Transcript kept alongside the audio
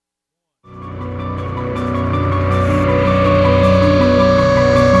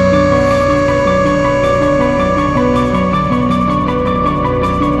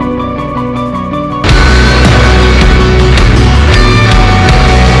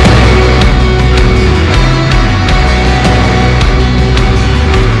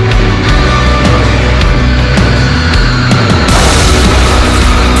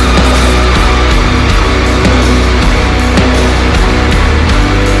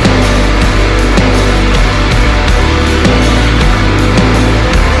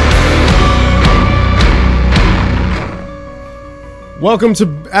Welcome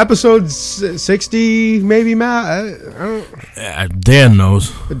to episode 60, maybe, Matt? I don't... Dan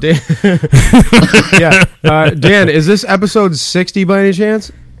knows. Dan, Dan, is this episode 60 by any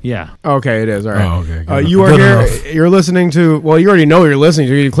chance? Yeah. Okay, it is. All right. Oh, okay. You are Good here. enough. You're listening to. Well, you already know you're listening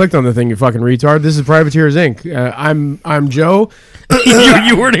to. You clicked on the thing. You fucking retard. This is Privateers Inc. I'm Joe.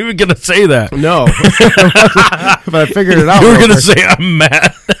 you weren't even gonna say that. No, but I figured it out. You were real gonna quick. say I'm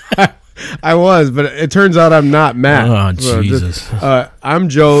Matt. I was, but it turns out I'm not Matt. Oh, So Jesus. I'm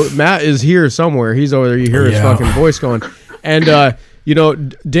Joe. Matt is here somewhere. He's over there. You hear his Yeah. fucking voice going. And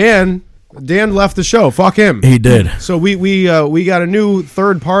Dan left the show. Fuck him. He did. So we got a new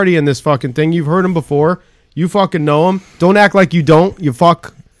third party in this fucking thing. You've heard him before. You fucking know him. Don't act like you don't. You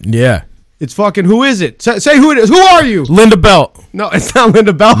fuck. Yeah. It's fucking. Who is it? Say who it is. Who are you? Linda Belt. No, it's not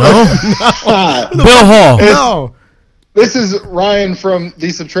Linda Bell. No. Bill Hall. No. This is Ryan from The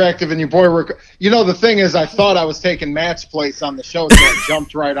Subtractive and your boy Rick. You know, the thing is, I thought I was taking Matt's place on the show, so I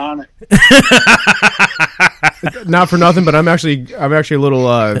jumped right on it. Not for nothing, but I'm actually a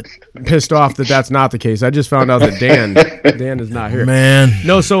little pissed off that that's not the case. I just found out that Dan is not here. Man.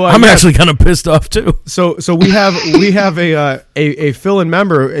 No, so I'm actually kind of pissed off too. So we have a fill-in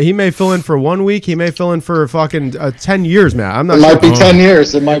member. He may fill in for 1 week. He may fill in for fucking 10 years, Matt. I'm not. It sure. might be 10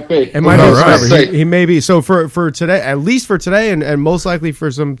 years. It might be. It might be Who knows? forever. We'll see. He may be. So for today, at least for today, and most likely for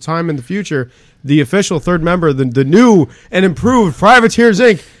some time in the future, the official third member, the new and improved Privateers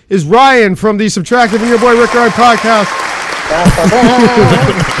Inc. is Ryan from the Subtractive and your boy Rick Ryan podcast. I'm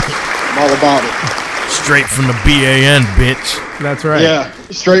all about it. Straight from the BAN, bitch. That's right. Yeah,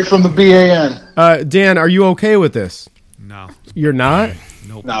 straight from the BAN. Dan, are you okay with this? No. You're not?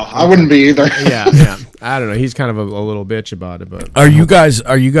 No, I wouldn't be either. Yeah. I don't know. He's kind of a little bitch about it, but Are you guys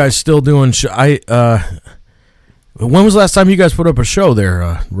still doing when was the last time you guys put up a show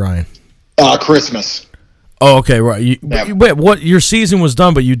there, Ryan? Christmas. Oh, okay, right. Yeah. Wait, what? Your season was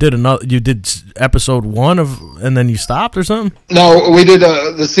done, but you did episode 1 and then you stopped or something? No, we did.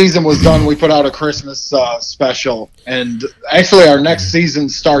 The season was done. We put out a Christmas special, and actually, our next season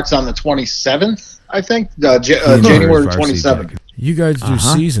starts on the 27th. I think January 27th. You guys do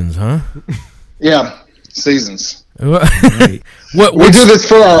seasons, huh? Yeah, seasons. What? We do this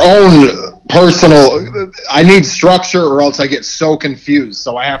for our own personal. I need structure, or else I get so confused.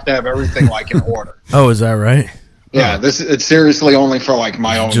 So I have to have everything like in order. Oh, is that right? Yeah, it's seriously only for like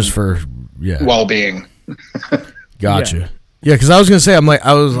my own Just for well-being. Gotcha. Yeah, because I was gonna say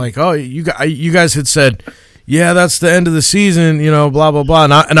I was like, oh, you guys had said, yeah, that's the end of the season, blah blah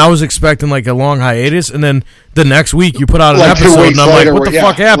blah, and I was expecting like a long hiatus, and then the next week you put out an Like 2 episode, weeks and I'm later, like, what the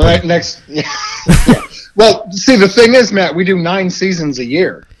fuck happened? Yeah. Well, see, the thing is, Matt, we do 9 seasons a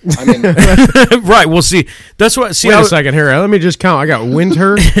year. I mean, Right. Well, see, that's what. See, wait a second here. Let me just count. I got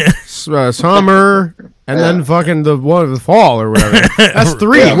winter, summer, and then fucking the fall or whatever. That's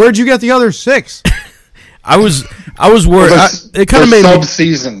 3. Yeah. Where'd you get the other 6? I was worried. It kind of made me.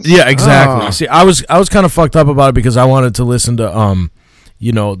 seasons. Yeah, exactly. Oh. See, I was kind of fucked up about it because I wanted to listen to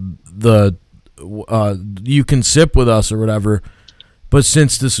the You Can Sip With Us or whatever. But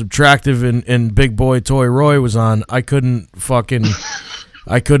since the Subtractive and Big Boy Toy Roy was on, I couldn't listen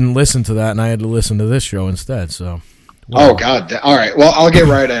to that, and I had to listen to this show instead. So, Oh God! All right. Well, I'll get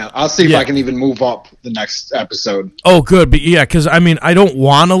right at it. I'll see if I can even move up the next episode. oh, good, but yeah, because I don't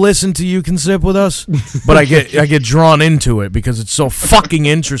want to listen to You Can Sip With Us, but I get drawn into it because it's so fucking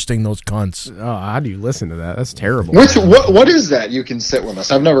interesting. Those cunts. Oh, how do you listen to that? That's terrible. What is that? You Can Sit With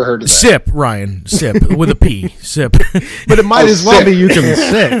Us. I've never heard of that. Sip, Ryan, sip with a P, sip. But it might as well Sip. be You Can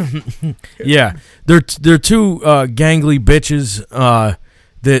Sit. Yeah, they're two gangly bitches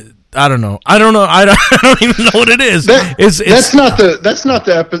that. I don't know. I don't even know what it is. That's not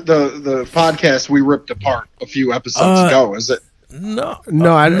the podcast we ripped apart a few episodes ago, is it? no.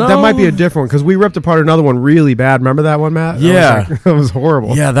 That might be a different one because we ripped apart another one really bad. Remember that one, Matt? Yeah. That was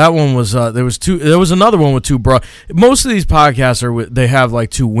horrible. Yeah, that one was. There was another one with 2 bro. Most of these podcasts they have like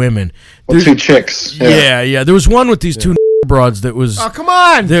 2 women. Well, 2 chicks. Yeah. There was one with these 2 broads that was. Oh, come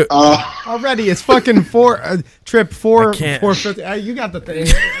on! they're- Already, it's fucking 4 trip 4 I can't. 450. You got the thing.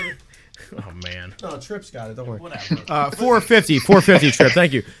 oh man. No, Trip's got it. Don't worry. 450 Trip.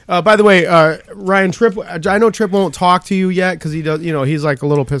 Thank you. By the way, Ryan, Trip. I know Trip won't talk to you yet because he does. He's like a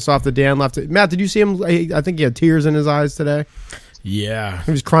little pissed off that Dan left it. Matt, did you see him? I think he had tears in his eyes today. Yeah.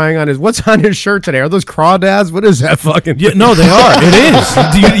 He was crying on his. What's on his shirt today? Are those crawdads? What is that fucking? Yeah, no, they are. It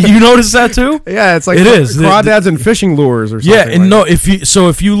is. Do you notice that too? Yeah, it's like it is crawdads and fishing lures or something. Yeah, and like no,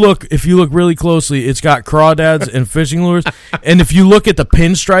 if you look really closely, it's got crawdads and fishing lures. And if you look at the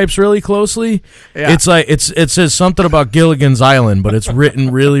pinstripes really closely, it's like it says something about Gilligan's Island, but it's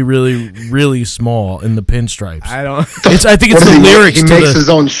written really, really, really small in the pinstripes. I think it's the lyrics. He makes his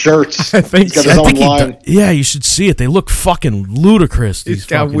own shirts. I think. He's got his own line. Yeah, you should see it. They look fucking ludicrous. These He's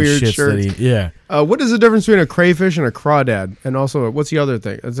got fucking weird shits shirts. Yeah. What is the difference between a crayfish and a crawdad? And also, what's the other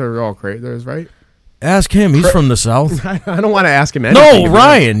thing? They're all there's right. Ask him. He's from the South. I don't want to ask him anything. No,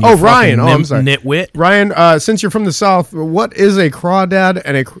 Ryan. Oh, Ryan. Oh, I'm sorry. Nitwit. Ryan, since you're from the South, what is a crawdad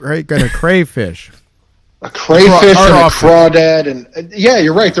and a crayfish? A crayfish and a crawdad, and yeah,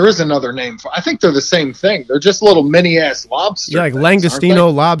 you're right. There is another name for. I think they're the same thing. They're just little mini ass lobsters. Yeah, like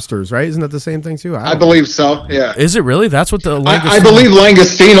Langostino lobsters, right? Isn't that the same thing too? I believe so. Yeah. Is it really? That's what the Langostino... I believe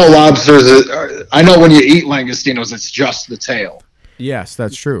Langostino lobsters. I know when you eat Langostinos, it's just the tail. Yes,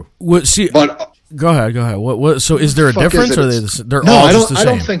 that's true. But go ahead. What? So is there a difference, or they're no? all I just the same?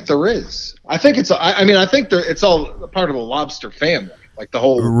 I don't think there is. I think it's. I think it's all part of a lobster family, like the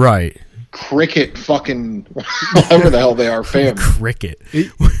whole right. Cricket fucking whatever the hell they are family. Cricket.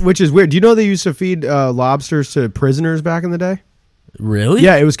 Which is weird. Do you know they used to feed lobsters to prisoners back in the day? Really?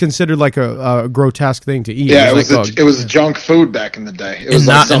 Yeah, it was considered like a grotesque thing to eat. Yeah, it was junk food back in the day. It was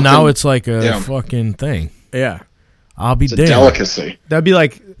and now it's like a fucking thing. Yeah. I'll be it's damned. A delicacy. That'd be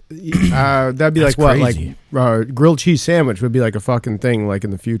like what? Crazy. Like grilled cheese sandwich would be like a fucking thing like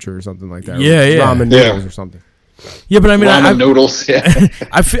in the future or something like that. Yeah, yeah. Ramen noodles or something. Yeah, but I mean, ramen noodles. Yeah.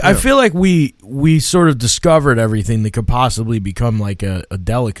 I feel like we sort of discovered everything that could possibly become like a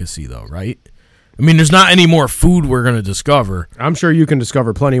delicacy, though, right? I mean, there's not any more food we're going to discover. I'm sure you can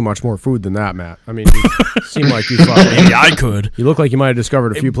discover plenty much more food than that, Matt. I mean, you seem like you fucking... Maybe I could. You look like you might have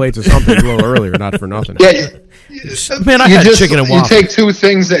discovered a few plates of something a little earlier, not for nothing. Yeah, man, I had chicken and waffles. You take two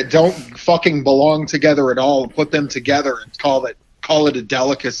things that don't fucking belong together at all, put them together, and call it a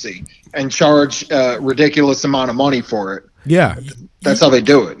delicacy, and charge a ridiculous amount of money for it. Yeah. That's how they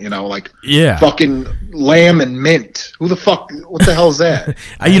do it, like fucking lamb and mint. Who the fuck, what the hell is that?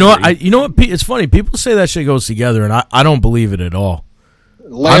 You know what? It's funny. People say that shit goes together, and I don't believe it at all.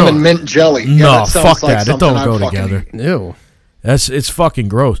 Lamb and mint jelly. No, fuck that. It don't go together. Ew. It's fucking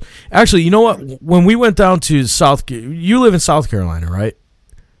gross. Actually, you know what? When we went down to you live in South Carolina, right?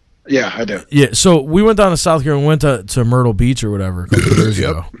 Yeah, I do. Yeah, so we went down to South Carolina, went to Myrtle Beach or whatever a couple of years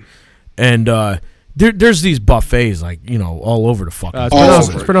ago. And there's these buffets, like, all over the fucking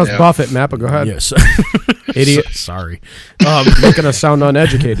it's pronounced Buffett, Matt, but go ahead. Yes. Idiot. Sorry. Making us sound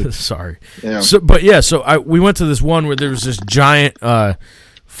uneducated. Sorry. Yeah. So we went to this one where there was this giant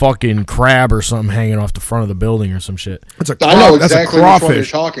fucking crab or something hanging off the front of the building or some shit. I know exactly which one you're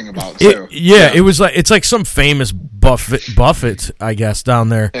talking about, too. It was like, it's like some famous Buffett, I guess, down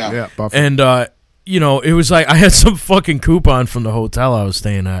there. Yeah, Buffett. And, it was like, I had some fucking coupon from the hotel I was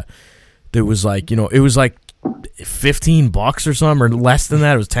staying at. It was like, it was like $15 or something, or less than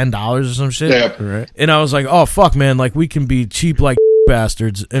that. It was $10 or some shit. Yeah. Right. And I was like, oh, fuck, man. Like, we can be cheap like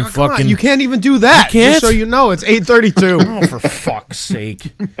bastards and fucking. You can't even do that. You can't? Just so you know, it's 8:32. Oh, for fuck's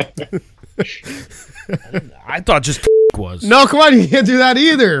sake. I thought just was. No, come on. You can't do that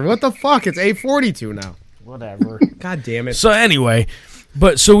either. What the fuck? It's 8:42 now. Whatever. God damn it. So anyway,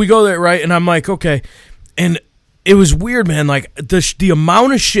 so we go there, right? And I'm like, okay. And it was weird, man. Like the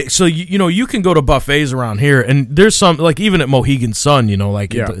amount of shit. So you can go to buffets around here, and there's some, like, even at Mohegan Sun,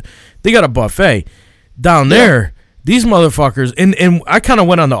 they got a buffet down there. These motherfuckers, and I kind of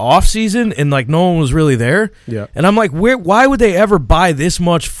went on the off season, and like no one was really there. Yeah. And I'm like, why would they ever buy this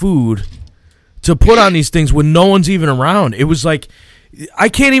much food to put on these things when no one's even around? It was like, I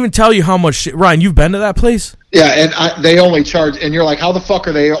can't even tell you how much shit. Ryan, you've been to that place? Yeah, and they only charge, and you're like, how the fuck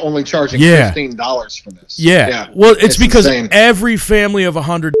are they only charging $15 for this? Yeah. Well, it's because insane. Every family of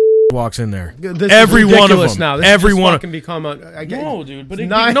 100 walks in there. Every one of them. Now. This every one can become no, dude, but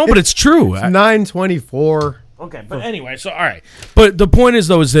but it's true. It's 9:24. Okay, but anyway, so all right. But the point is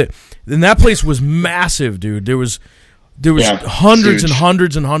though, is that that place was massive, dude. There was hundreds and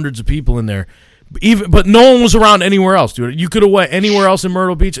hundreds and hundreds of people in there. But no one was around anywhere else, dude. You could have went anywhere else in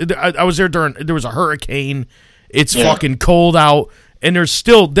Myrtle Beach. I was there there was a hurricane. It's fucking cold out, and there's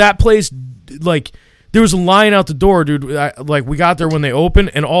still that place. Like, there was a line out the door, dude. Like, we got there when they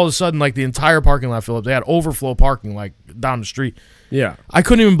opened, and all of a sudden, like, the entire parking lot filled up. They had overflow parking, like, down the street. Yeah, I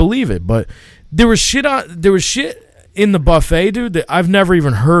couldn't even believe it. But there was shit in the buffet, dude, that I've never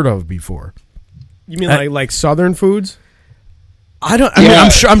even heard of before. You mean like Southern foods? I mean,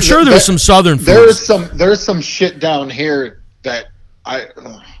 I'm sure there was some Southern food. There's some shit down here that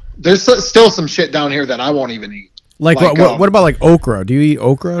there's still some shit down here that I won't even eat. Like what about like okra? Do you eat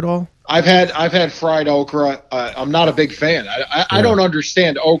okra at all? I've had fried okra. I'm not a big fan. I don't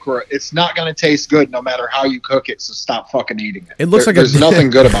understand okra. It's not going to taste good no matter how you cook it. So stop fucking eating it. It looks there's nothing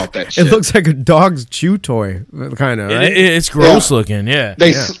good about that shit. It looks like a dog's chew toy, kind of. Right? It's gross looking. Yeah.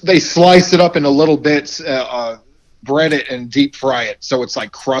 They slice it up into little bits, bread it, and deep fry it, so it's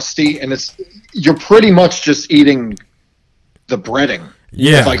like crusty, and you're pretty much just eating the breading.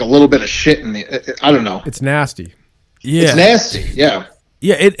 Yeah. With like a little bit of shit in the. I don't know. It's nasty. Yeah. It's nasty. Yeah.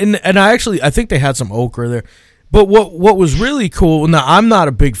 Yeah, and I think they had some okra there. But what was really cool, now I'm not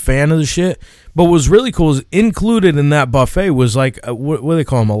a big fan of the shit, but what was really cool is included in that buffet was like, what do they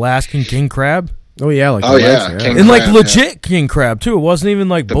call them, Alaskan king crab? Oh, yeah. Like king and like crab, legit king crab, too. It wasn't even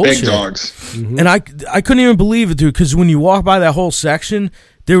like the bullshit. big dogs. Mm-hmm. And I couldn't even believe it, dude, because when you walk by that whole section,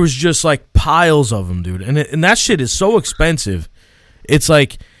 there was just like piles of them, dude. And that shit is so expensive. It's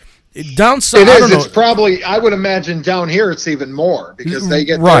like... Down south, It is. I don't know. It's probably. I would imagine down here it's even more because they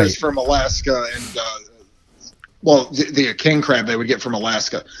get Right. theirs from Alaska and the king crab they would get from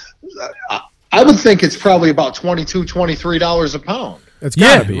Alaska. I would think it's probably about $22-$23 a pound. It's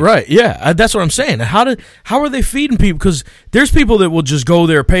gotta be. Right. Yeah, that's what I'm saying. How are they feeding people? Because there's people that will just go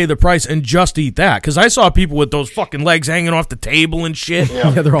there, pay the price, and just eat that. Because I saw people with those fucking legs hanging off the table and shit.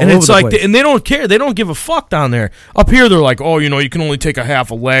 Yeah, they're all and over it's the like, place. and they don't care. They don't give a fuck down there. Up here, they're like, oh, you can only take a half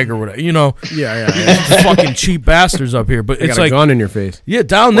a leg or whatever. Yeah. Fucking cheap bastards up here. But They it's got a like, gun in your face. yeah,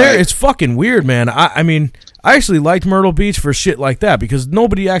 down there, Right. it's fucking weird, man. I mean, I actually liked Myrtle Beach for shit like that because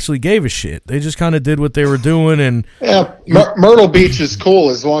nobody actually gave a shit. They just kind of did what they were doing, and Yeah, Myrtle Beach is cool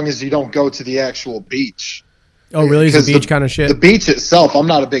as long as you don't go to the actual beach. Oh, really? Is Because the beach kind of shit? The beach itself, I'm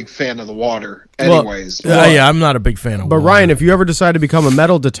not a big fan of the water. Anyways, yeah, I'm not a big fan of. But water. Ryan, if you ever decide to become a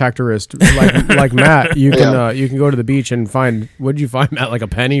metal detectorist like Matt, you can you can go to the beach and find. What did you find, Matt? Like a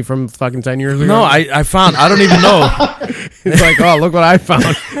penny from fucking 10 years ago? No, I found. I don't even know. He's like, oh, look what I found.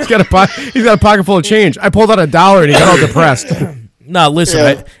 He's got a pocket full of change. I pulled out $1 and he got all depressed. No, listen.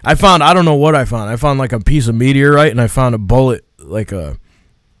 Yeah. I found. I don't know what I found. I found like a piece of meteorite, and I found a bullet, like a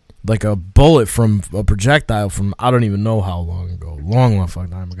bullet from a projectile from I don't even know how long ago. Long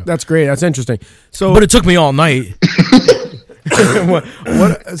fucking time ago. That's great. That's interesting. So, But it took me all night.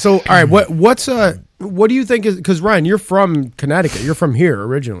 what? So, all right. What do you think is? Because Ryan, you're from Connecticut. You're from here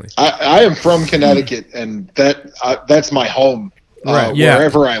originally. I am from Connecticut, and that's my home. Right, yeah.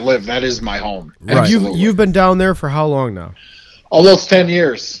 Wherever I live, that is my home. And Absolutely. you've been down there for how long now? Almost 10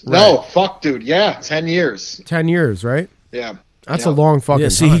 years. Right. No, fuck, dude. Yeah, 10 years. 10 years, right? Yeah. That's Yeah. a long fucking Yeah,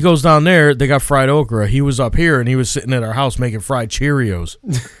 see, time. he goes down there. They got fried okra. He was up here, and he was sitting at our house making fried Cheerios.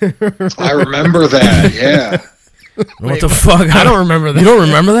 I remember that. Yeah. What the fuck? I don't remember that. You don't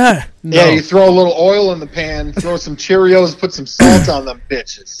remember that? Yeah, you throw a little oil in the pan, throw some Cheerios, put some salt on them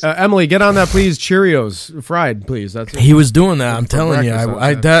bitches. Emily, get on that, please. Cheerios, fried, please. That's it. He was doing that. I'm telling you.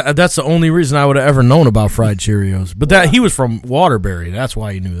 breakfast, That's the only reason I would have ever known about fried Cheerios. But he was from Waterbury. That's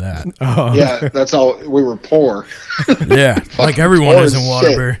why he knew that. Yeah, that's all. We were poor. Yeah, like everyone poor is in as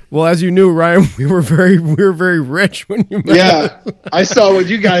Waterbury. Well, as you knew, Ryan, we were very rich when you met. Yeah, I saw what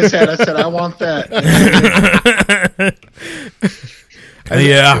you guys had. I said, I want that.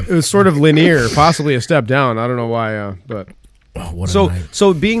 Yeah. It was sort of linear, possibly a step down. I don't know why, but Oh, what a night.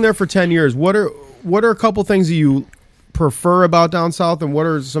 so being there for 10 years, what are a couple things that you prefer about down south, and what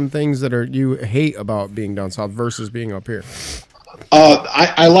are some things that you hate about being down south versus being up here?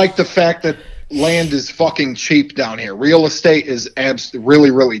 I like the fact that land is fucking cheap down here. Real estate is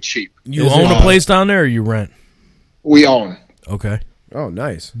really, really cheap. You own a place down there, or you rent? We own. Okay. Oh,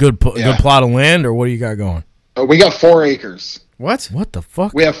 nice. Good Yeah. plot of land, or what do you got going? We got 4 acres. What? What the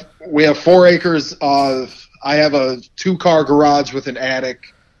fuck? We have 4 acres. I have a 2-car garage with an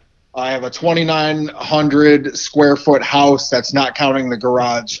attic. I have a 2,900 square foot house. That's not counting the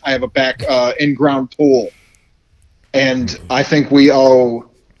garage. I have a back in-ground pool, and I think we owe.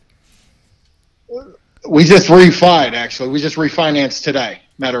 We just refied. Actually, we just refinanced today.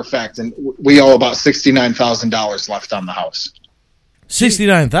 Matter of fact, and we owe about $69,000 left on the house.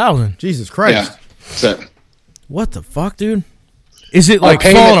 69,000. Jesus Christ. Yeah, that's it. What the fuck, dude? Is it like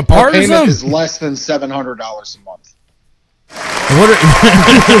Our falling apart Our or payment something? is less than $700 a month. What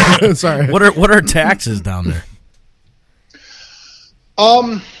are Sorry. what are taxes down there?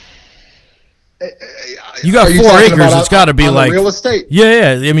 You got Are 4 talking acres. about It's got to be on the like real estate.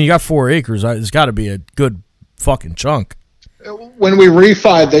 Yeah. I mean, you got 4 acres. It's got to be a good fucking chunk. When we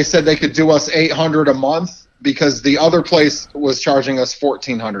refied, they said they could do us $800 a month because the other place was charging us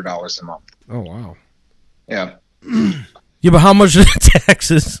 $1,400 a month. Oh, wow. Yeah. Yeah, but how much are the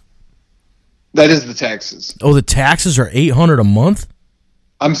taxes? That is the taxes. Oh, the taxes are $800 a month.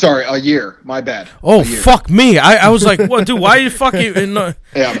 I'm sorry, a year. My bad. Oh, fuck me. I was like, what, dude, why you fucking...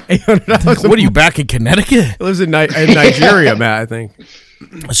 Yeah. $800 what are you, back in Connecticut? He lives in Nigeria, Matt, I think.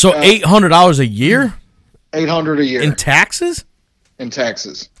 So $800 a year? $800 a year. In taxes? In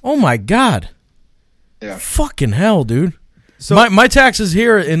taxes. Oh, my God. Yeah. Fucking hell, dude. So my taxes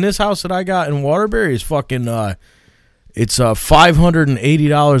here in this house that I got in Waterbury is fucking... it's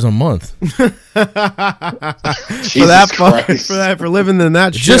 $580 a month. for living in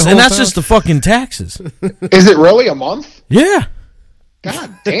that shit. And that's just the fucking taxes. Is it really a month? Yeah.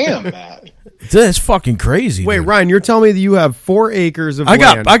 God damn, Matt. That's fucking crazy. Wait, dude. Ryan, you're telling me that you have 4 acres of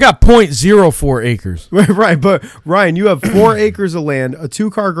land. I got 0.04 acres. Right, but Ryan, you have 4 acres of land, a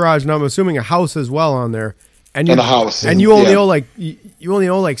 2-car garage, and I'm assuming a house as well on there. And a house. And you only owe like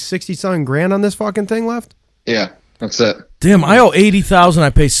 $60-something grand on this fucking thing left? Yeah. That's it. Damn, I owe $80,000.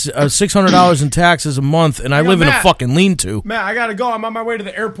 I pay $600 in taxes a month, and I live in a fucking lean-to. Matt, I gotta go. I'm on my way to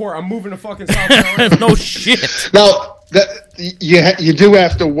the airport. I'm moving to fucking South Carolina. No shit. Now, you do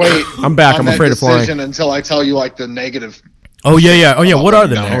have to wait. I'm back. I'm afraid of flying until I tell you like the negative. Oh yeah. What are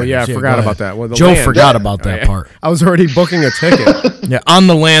the Oh, negatives? Oh yeah, I forgot about that. Well, Joe land. forgot about that part. I was already booking a ticket Yeah, on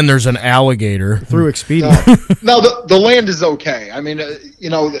the land there's an alligator. through Expedia. No, the land is okay. I mean,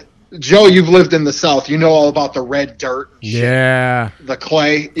 Joe, you've lived in the South. You know all about the red dirt. Yeah. The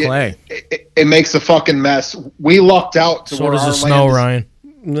clay. Clay. It makes a fucking mess. We lucked out to So where does our the snow, land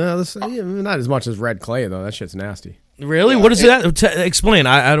is, Ryan. No, not as much as red clay though. That shit's nasty. Really? What is that? Explain.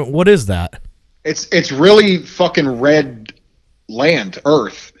 I don't. What is that? It's really fucking red land,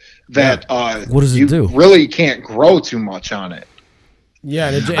 earth that What does it you do? really can't grow too much on it. Yeah.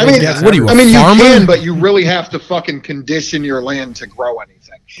 And I mean, what are you, a you farmer? can, but you really have to fucking condition your land to grow anything.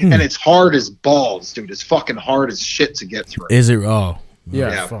 And it's hard as balls, dude. It's fucking hard as shit to get through. Is it? Oh,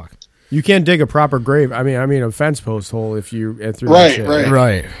 Yeah. Fuck. You can't dig a proper grave. I mean a fence post hole if you through that Right, shit. right.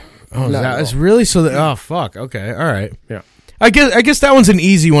 Right. Oh, Not at that's all. really so. Oh, fuck. Okay. All right. Yeah. I guess that one's an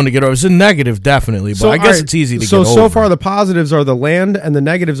easy one to get over. It's a negative, definitely, but I guess it's easy to get over. So far, the positives are the land, and the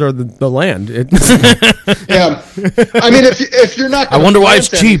negatives are the land. Yeah, I mean, if you're not, gonna I wonder why it's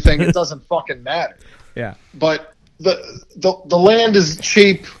plant cheap. anything, it doesn't fucking matter. Yeah. But the land is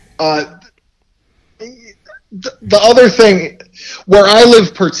cheap. The other thing, where I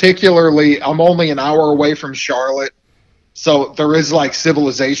live particularly, I'm only an hour away from Charlotte, so there is like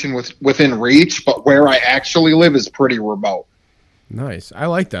civilization within reach. But where I actually live is pretty remote. Nice. I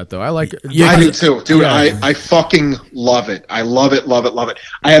like that though. I like it. Yeah, I do too, dude. Yeah. I fucking love it. I love it, love it, love it.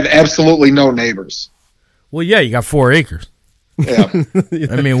 I have absolutely no neighbors. Well, yeah, you got 4 acres. Yeah.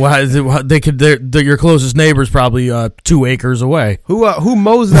 I mean, they could. Your closest neighbor's probably 2 acres away. Who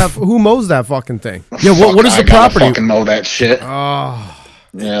mows that? Who mows that fucking thing? Yeah, what is I the gotta property? fucking know that shit. Oh,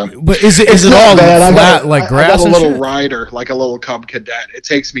 Yeah. But is it It's not all bad. flat like grass? I got a and little shit? rider, like a little Cub Cadet. It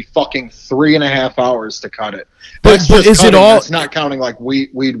takes me fucking 3.5 hours to cut it. But That's just is it cutting. all- That's not counting like weed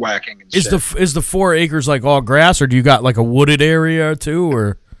whacking and Is shit. the 4 acres like all grass, or do you got like a wooded area too,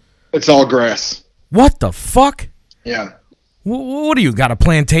 or It's all grass. what the fuck? Yeah. What do you got, a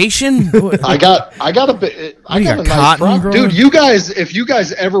plantation? I got a bit. I you got got a nice cotton crop. growing? Dude. You guys, if you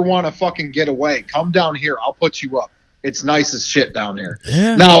guys ever want to fucking get away, come down here. I'll put you up. It's nice as shit down here.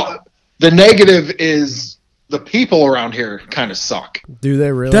 Yeah. Now, the negative is the people around here kind of suck. do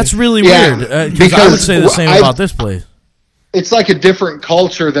they really? That's really Yeah, weird. I because would say the same about this place. It's like a different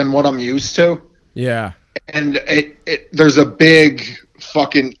culture than what I'm used to. yeah. And there's a big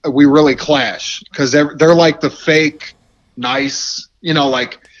fucking, we really clash because they're like the fake nice,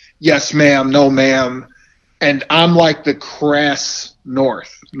 like yes ma'am, no ma'am, and I'm like the crass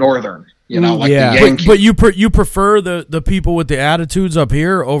northern, like Yeah. the Yankee. But you prefer the people with the attitudes up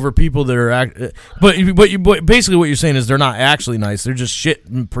here over people that are but basically what you're saying is they're not actually nice. They're just shit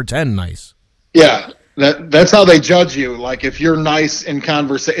and pretend nice. Yeah, that's how they judge you. Like if you're nice in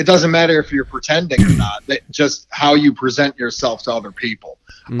conversation, it doesn't matter if you're pretending or not. Just how you present yourself to other people.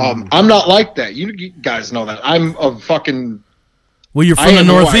 I'm not like that. You guys know that. I'm a fucking. Well, you're I from the am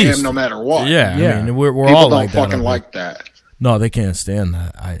who I Northeast. am no matter what. Yeah, Yeah. I mean, we're People all don't like that. fucking up here. like that. No, they can't stand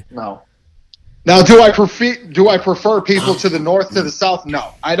that. No. Now, do I prefer people to the north, to the south?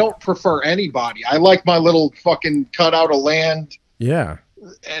 No, I don't prefer anybody. I like my little fucking cutout of land Yeah.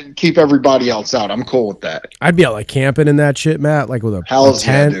 and keep everybody else out. I'm cool with that. I'd be out like camping in that shit, Matt, like with a Hells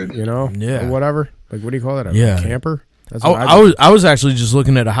yeah, tent, dude. or whatever. Like, what do you call that? A Yeah. camper? That's what I was actually just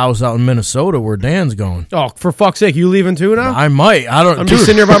looking at a house out in Minnesota where Dan's going. Oh, for fuck's sake, you leaving too now? I might. I don't. I'm dude, just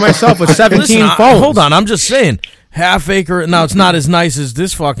sitting here by myself with 17 listen, phones. Hold on, I'm just saying. Half acre. Now it's not as nice as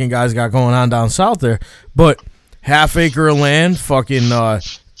this fucking guy's got going on down south there, but half acre of land, fucking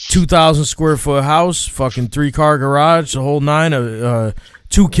 2,000 square foot house, fucking 3-car garage, the whole nine.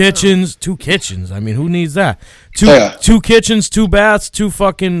 2 kitchens. I mean, who needs that? Two kitchens, 2 baths, 2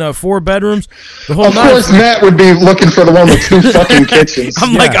 fucking 4 bedrooms. The whole Of course, Matt would be looking for the one with 2 fucking kitchens.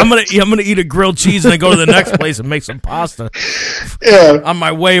 I'm gonna eat a grilled cheese and then go to the next place and make some pasta. Yeah. On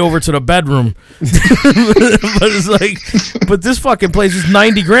my way over to the bedroom. But this fucking place is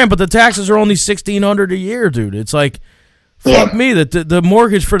 $90,000, but the taxes are only $1,600 a year, dude. It's like, fuck me. The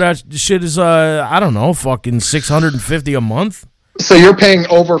mortgage for that shit is I don't know, fucking $650 a month. So you're paying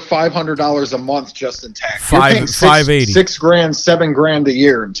over $500 a month just in tax. $580. $6,000, $7,000 a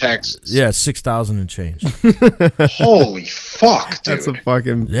year in taxes. Yeah, $6,000 and change. Holy fuck, dude. That's the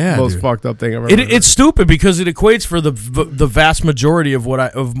fucking dude. fucked up thing I've ever heard. It's stupid because it equates for the vast majority of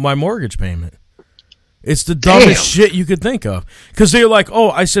of my mortgage payment. It's the dumbest shit you could think of. Because they're like,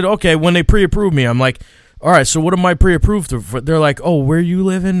 I said, okay, when they pre-approved me, I'm like, all right, so what am I pre-approved for? They're like, where you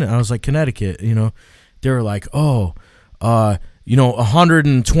living? And I was like, Connecticut, They were like,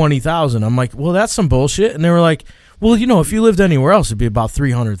 120,000. I'm like, well, that's some bullshit. And they were like, well, if you lived anywhere else, it'd be about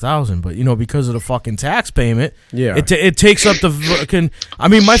 300,000. But because of the fucking tax payment, it takes up the fucking. I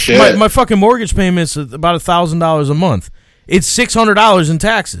mean, my fucking mortgage payment is about $1,000 a month. It's $600 in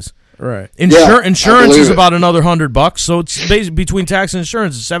taxes. Right. Insurance is about another $100. So it's basically between tax and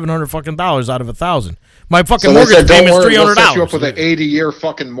insurance, it's $700 fucking dollars out of $1,000. My fucking mortgage payment is $300. Set you up with an 80-year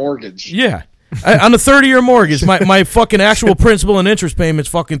fucking mortgage. Yeah. On a 30-year mortgage, my fucking actual principal and interest payment's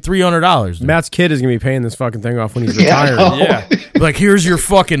fucking $300. Dude. Matt's kid is gonna be paying this fucking thing off when he's retired. Yeah, like here's your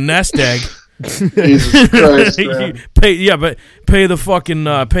fucking nest egg. Jesus Christ, man. Pay the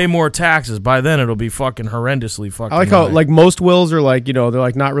fucking pay more taxes. By then it'll be fucking horrendously fucking. I like how like most wills are like they're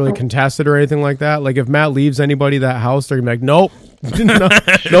like not really contested or anything like that. Like if Matt leaves anybody that house, they're gonna be like, nope,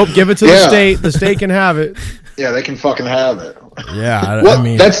 nope, give it to the state. The state can have it. Yeah, they can fucking have it. Yeah, I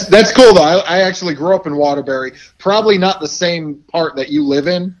mean that's cool though. I actually grew up in Waterbury. Probably not the same part that you live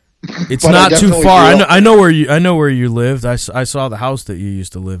in. It's not too far. I know where you lived. I saw the house that you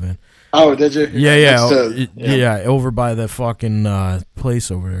used to live in. Oh, did you? Yeah. Over by the fucking place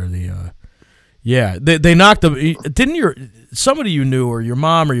over there. They knocked the. Didn't somebody you knew or your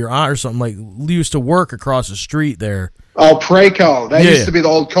mom or your aunt or something like used to work across the street there? Oh, Preco. That used to be the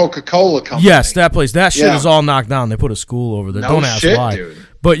old Coca-Cola company. Yes, that place. That shit is all knocked down. They put a school over there. Don't ask why. Dude.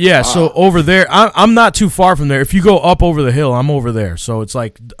 But so over there, I'm not too far from there. If you go up over the hill, I'm over there. So it's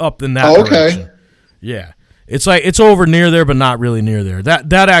like up in that direction. Yeah. It's like it's over near there, but not really near there.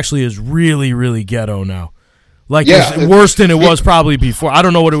 That actually is really, really ghetto now. Like it's worse than it was probably before. I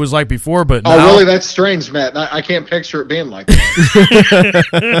don't know what it was like before, but now, really? That's strange, Matt. I can't picture it being like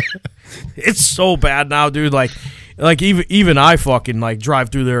that. It's so bad now, dude. Like even I fucking like drive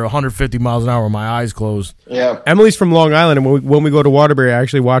through there 150 miles an hour with my eyes closed. Yeah. Emily's from Long Island, and when we go to Waterbury, I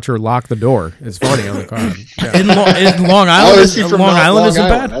actually watch her lock the door. It's funny on the car. Yeah. In Long Island, Long Island isn't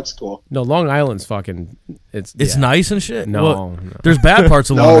bad. That's cool. No, Long Island's fucking. It's nice and shit. No, there's bad parts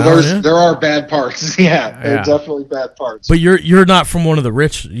of Long Island. There are bad parts. Yeah, there are definitely bad parts. But you're not from one of the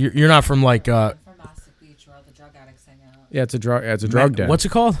rich. You're not from like. From Mastic Beach, where all the drug addicts hang out. Yeah, it's a drug den. What's it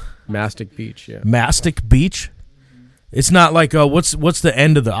called? Mastic Beach. Yeah. Mastic Beach. It's not like what's the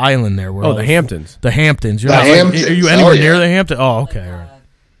end of the island there? Where the Hamptons. The Hamptons. Hamptons. Are you anywhere near the Hamptons? Oh, okay. All right.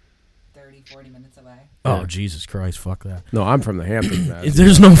 30-40 minutes away. Oh, Jesus Christ! Fuck that. No, I'm from the Hamptons. Man.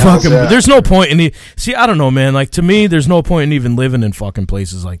 There's no fucking. There's no point in see. I don't know, man. Like to me, there's no point in even living in fucking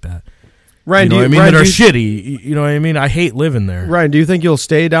places like that. Ryan, you know what I mean? That are shitty. You know what I mean? I hate living there. Ryan, do you think you'll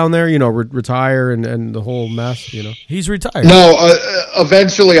stay down there? Retire and the whole mess. He's retired. No,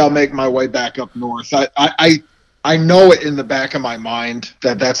 eventually I'll make my way back up north. I know it in the back of my mind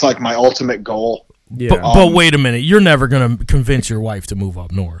that's like my ultimate goal. Yeah. But wait a minute. You're never going to convince your wife to move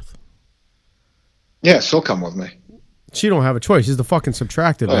up north. Yeah, she'll come with me. She don't have a choice. She's the fucking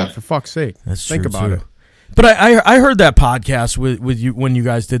subtractive, man, for fuck's sake. Think about it. But I heard that podcast with you when you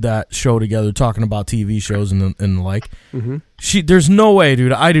guys did that show together talking about TV shows and the like. Mm-hmm. There's no way,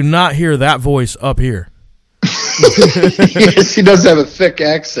 dude. I do not hear that voice up here. She does have a thick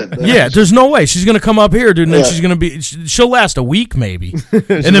accent. Yeah, there's no way she's gonna come up here, dude. And then she's gonna be. She'll last a week maybe, and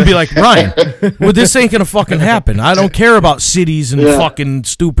then be like, Ryan, well, this ain't gonna fucking happen. I don't care about cities and fucking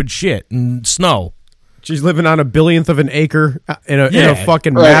stupid shit and snow. She's living on a billionth of an acre in a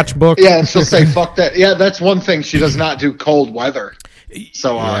fucking matchbook. Yeah, and she'll say, "Fuck that." Yeah, that's one thing she does not do: cold weather.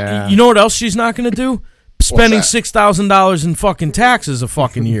 So, you know what else she's not gonna do? spending that? $6,000 in fucking taxes a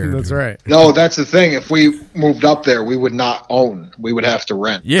fucking year. That's dude. right. No, that's the thing. If we moved up there, we would not own. We would have to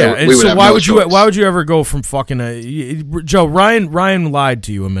rent. Yeah, We and would so have why no would you? choice. Why would you ever go from fucking Joe Ryan lied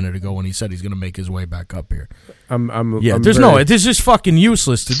to you a minute ago when he said he's going to make his way back up here. Yeah, I'm there's very- it's just fucking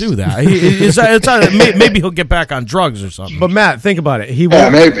useless to do that. Maybe he'll get back on drugs or something. But Matt, think about it. He Yeah,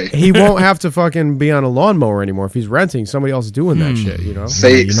 won't. maybe. He won't have to fucking be on a lawnmower anymore if he's renting. Somebody else is doing that shit. You know.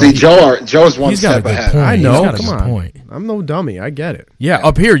 See, you know, Joe's one he's got a step good ahead. point. I He's know. got a Come good on. point. I'm no dummy. I get it. Yeah,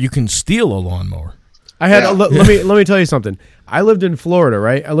 up here you can steal a lawnmower. I had. Yeah. Let me tell you something. I lived in Florida,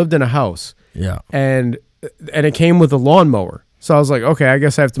 right? I lived in a house, Yeah. and it came with a lawnmower. So I was like, okay, I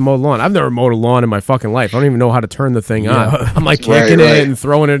guess I have to mow the lawn. I've never mowed a lawn in my fucking life. I don't even know how to turn the thing on. I'm like kicking Right. it and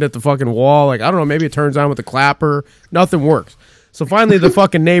throwing it at the fucking wall. Like, I don't know, maybe it turns on with the clapper. Nothing works. So finally, the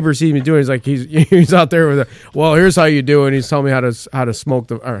fucking neighbor sees me doing it. He's like, he's out there with a, well, here's how you do it. And he's telling me how to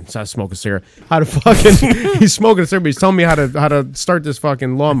smoke not smoke a cigarette. How to fucking, he's smoking a cigarette, but he's telling me how to start this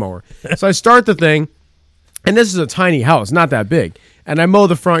fucking lawnmower. So I start the thing, and this is a tiny house, not that big. And I mow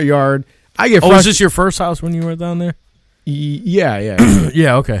the front yard. I get Was this your first house when you were down there? Yeah.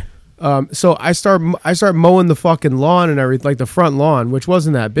 Yeah. Okay. So I start mowing the fucking lawn and everything, like the front lawn, which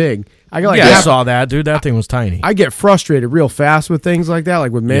wasn't that big. I got like I saw that, dude. That thing was tiny. I get frustrated real fast with things like that,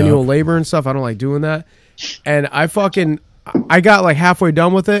 like with manual Yeah. labor and stuff. I don't like doing that. And I got like halfway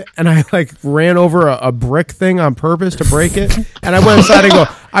done with it, and I like ran over a brick thing on purpose to break it. And I went inside and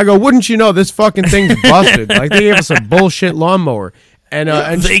I go, wouldn't you know this fucking thing's busted? Like they gave us a bullshit lawnmower, and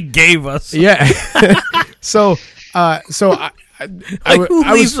they gave us. yeah. So I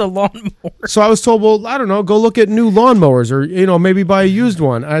leaves a lawnmower? So I was told, well, I don't know, go look at new lawnmowers or, maybe buy a used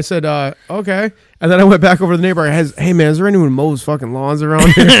one. I said, okay. And then I went back over to the neighbor. Hey, man, is there anyone who mows fucking lawns around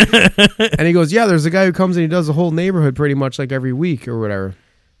here? And he goes, yeah, there's a guy who comes and he does the whole neighborhood pretty much like every week or whatever.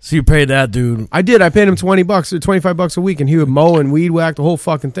 So you paid that dude? I did. I paid him $20 or $25 a week, and he would mow and weed whack the whole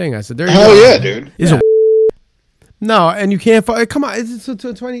fucking thing. I said, there you Hell go. yeah, dude. Is it? No, and you can't. Come on, it's a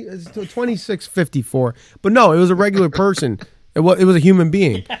 26.54. But no, it was a regular person. It was a human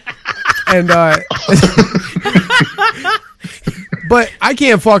being, and but I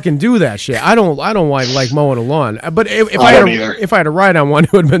can't fucking do that shit. I don't like mowing a lawn. But if I had a ride on one,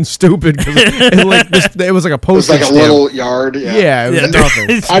 it would have been stupid because it was like a It was postage like a stamp. little yard. Yeah, it was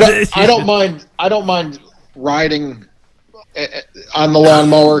nothing. I don't mind riding on the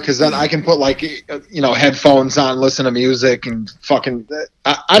lawnmower because then I can put headphones on, listen to music, and fucking.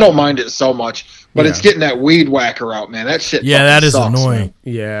 I don't mind it so much, but it's getting that weed whacker out, man. That shit. Yeah, that is sucks, annoying. man.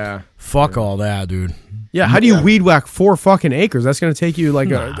 Yeah. Fuck all that, dude. Yeah, how do you weed whack 4 fucking acres? That's going to take you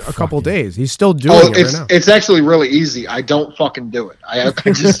like a couple days. He's still doing it right now. It's actually really easy. I don't fucking do it. I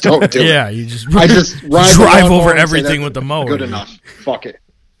just don't do it. Yeah, you just I just ride the drive lawnmower over and say everything that's with the mower. Good dude. enough. Fuck it.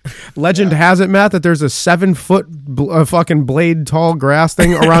 Legend has it, Matt, that there's a 7-foot fucking blade tall grass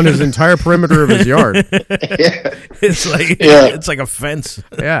thing around his entire perimeter of his yard. Yeah. It's like a fence.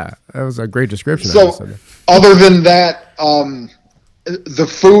 Yeah, that was a great description. I So, just said. other than that, the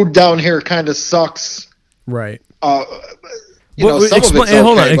food down here kind of sucks. Right. Some Well, of it's hold on,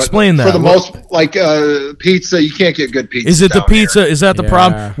 okay, but explain that. For the most, pizza, you can't get good pizza. Is it the down pizza? here. Is that the Yeah.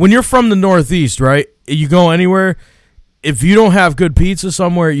 problem? When you're from the Northeast, right? You go anywhere. If you don't have good pizza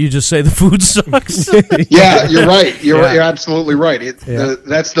somewhere, you just say the food sucks. Yeah, you're right. You're Yeah. absolutely right. Yeah.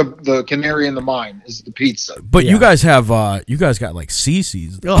 That's the canary in the mine is the pizza. But Yeah. you guys have, you guys got like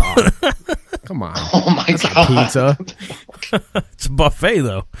CC's. Ugh. Come on. Oh my god, Pizza. It's a buffet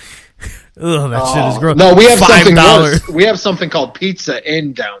though. Ugh, that shit is gross. No, we have something $5 worse. We have something called Pizza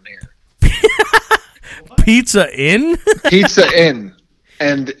Inn down here. Pizza in. Pizza Inn.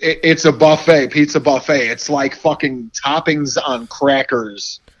 And it's a buffet, pizza buffet. It's like fucking toppings on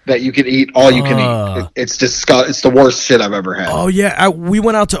crackers that you can eat all you can eat. It's It's the worst shit I've ever had. Oh yeah, we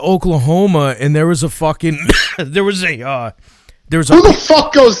went out to Oklahoma and there was a fucking there was a Who the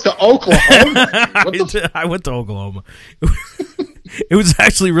fuck goes to Oklahoma? What the I went to Oklahoma. It was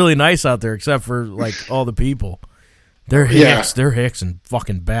actually really nice out there, except for like all the people. They're hicks. Yeah. They're hicks and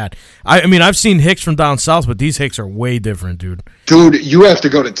fucking bad. I mean, I've seen hicks from down south, but these hicks are way different, dude. Dude, you have to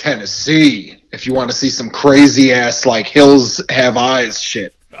go to Tennessee if you want to see some crazy ass like hills have eyes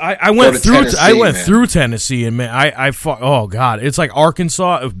shit. I went to through. Tennessee, I went man. through Tennessee, and man, oh god, it's like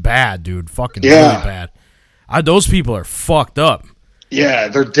Arkansas. Bad, dude. Fucking Yeah. really bad. Those people are fucked up. Yeah,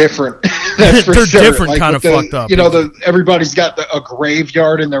 they're different. That's for They're sure. different Like, kind with of fucked up. Everybody's got a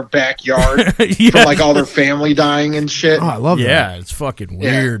graveyard in their backyard Yeah. from like all their family dying and shit. Oh, I love that. Yeah, it's fucking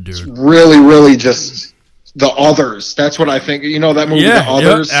weird, It's dude. really, really just the others. That's what I think. You know that movie, The Yeah,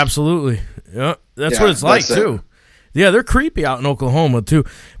 Others? absolutely. Yeah, that's Yeah, what it's like that's it. too. Yeah, they're creepy out in Oklahoma too.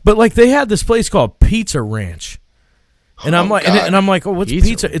 But like they had this place called Pizza Ranch, and I'm like, God. and I'm like, oh, what's Pizza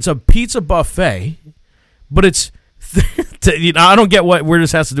pizza? It's a pizza buffet, but it's, I don't get where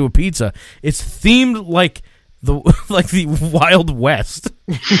this has to do with pizza. It's themed like the Wild West.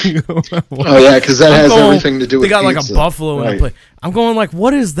 Oh yeah, because that has everything to do with They got pizza. like a buffalo in Right. the plate. I'm going like,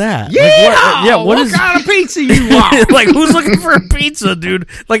 what is that? Yeah, Like, what is kind of pizza you want? like, who's looking for a pizza, dude?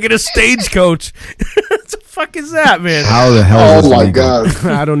 Like in a stagecoach. What the fuck is that, man? How the hell is Oh this my legal? God!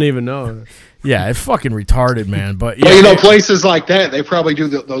 I don't even know. Yeah, it's fucking retarded, man. But yeah, Well, you know, places like that, they probably do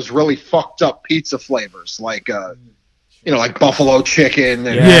those really fucked up pizza flavors, like like buffalo chicken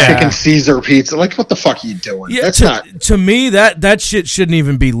and Yeah. chicken Caesar pizza. Like, what the fuck are you doing? yeah, That's to, not. to me that shit shouldn't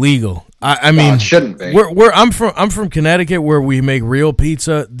even be legal. I mean, it shouldn't be. I'm from Connecticut, where we make real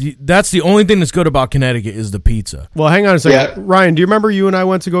pizza. That's the only thing that's good about Connecticut is the pizza. Well, hang on a second. Yeah. Ryan, do you remember you and I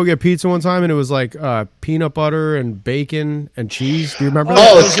went to go get pizza one time and it was like peanut butter and bacon and cheese? Do you remember that?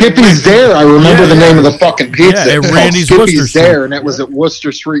 Oh, Skippy's Dare. I remember the name of the fucking pizza. Yeah, at It's called Randy's Skippy's Worcester Dare, and it was at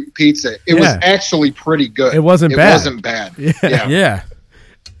Worcester Street Pizza. It was Yeah. actually pretty good. It wasn't bad. It wasn't bad. Yeah. Yeah.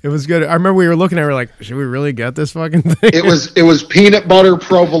 It was good. I remember we were looking at it, we were like, should we really get this fucking thing? It was peanut butter,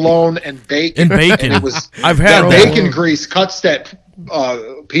 provolone, and bacon. And bacon. And it was I've had that that. bacon grease cuts that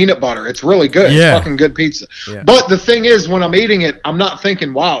peanut butter. It's really good. Yeah. It's fucking good pizza. Yeah. But the thing is, when I'm eating it, I'm not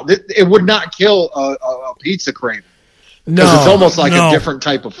thinking, wow, it would not kill a pizza craving. Because it's almost like no. a different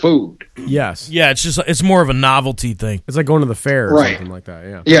type of food. Yes. Yeah, it's more of a novelty thing. It's like going to the fair or Right. something like that.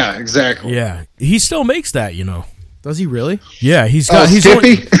 Yeah. Yeah, exactly. Yeah, he still makes that, you know. Does he really? Yeah, he's Oh, got. he's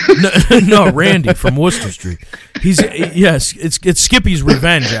Skippy? no, Randy from Worcester Street. Yes, it's Skippy's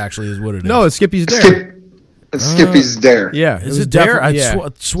Revenge. Actually, is what it is. No, it's Skippy's Dare. It's Skippy's Dare. Yeah. Is was it Dare? I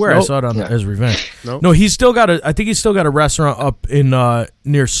definitely- swear I Nope. saw it on Yeah. as Revenge. Nope. No, he's still got a. I think he's still got a restaurant up in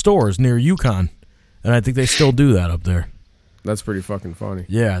near Stores near Yukon, and I think they still do that up there. That's pretty fucking funny.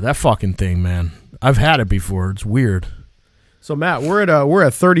 Yeah, that fucking thing, man. I've had it before. It's weird. So Matt, we're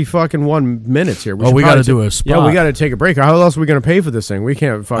at 30 fucking 1 minutes here. We should gotta probably do a Yeah, spot. we got to take a break. How else are we going to pay for this thing? We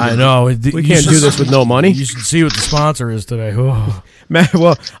can't fucking. I know. We can't do this with no money. You should see what the sponsor is today. Oh. Matt,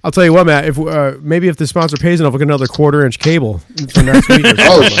 well, I'll tell you what, Matt. If maybe if the sponsor pays enough, we'll get another 1/4-inch cable for next week. Or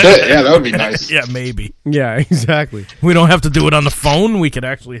Oh, something. shit. Yeah, that would be nice. Yeah, maybe. Yeah, exactly. We don't have to do it on the phone. We could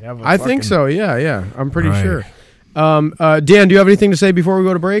actually have. I think so. Yeah. I'm pretty Right. sure. Dan, do you have anything to say before we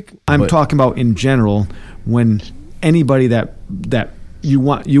go to break? I'm talking about in general when anybody that you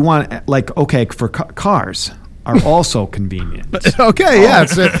want like okay for cars are also convenient. Okay, yeah,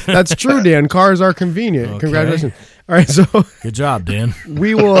 that's true, Dan. Cars are convenient. Okay. Congratulations. All right, so Good job, Dan.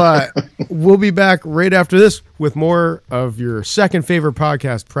 we will we'll be back right after this with more of your second favorite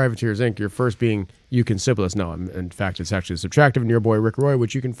podcast, Privateers Inc. Your first being You Can Sip With Us. No, in fact, it's actually Subtractive and your boy Rick Roy,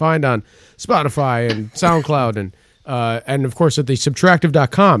 which you can find on Spotify and SoundCloud and of course at the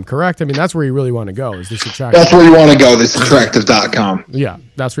subtractive.com, correct? I mean, that's where you really want to go, is the Subtractive. That's where you want to go, this attractive.com. Yeah,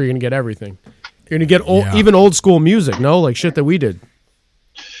 that's where you're going to get everything. You're going to get Yeah. even old school music, no? Like shit that we did.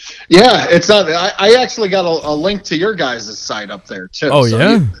 Yeah, it's not. I actually got a link to your guys' site up there, too. Oh, So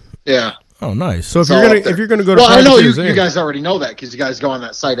yeah? yeah. Oh, nice. So if It's you're all gonna up there. if you're gonna go to well, I know Privateers you Inc. guys already know that because you guys go on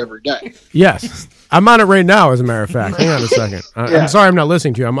that site every day. Yes, I'm on it right now. As a matter of fact, hang on a second. Yeah. I'm sorry, I'm not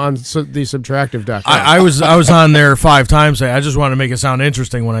listening to you. I'm on the subtractive.com. I was on there 5 times today. I just wanted to make it sound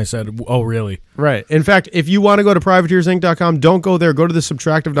interesting when I said, "Oh, really?" Right. In fact, if you want to go to privateersinc.com, don't go there. Go to the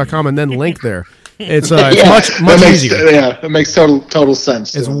subtractive.com and then link there. It's Yeah, much that makes, easier. Yeah, it makes total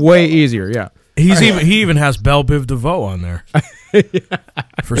sense. It's to me. way easier. Yeah. He even has Belle Biv DeVoe on there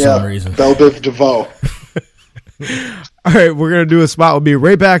for some reason. Belle Biv DeVoe. All right, we're gonna do a spot. We'll be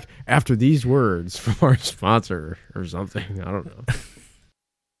right back after these words from our sponsor or something. I don't know.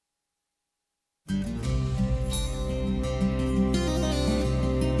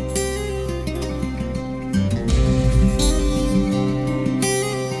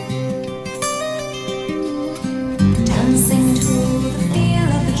 Dancing to the feel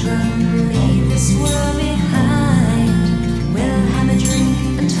of the drum, leave this world behind. We'll have a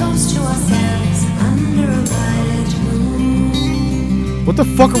drink and toast to ourselves under a violet moon. What the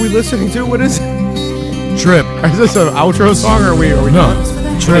fuck are we listening to? What is it? Trip. Is this an outro song or are we No,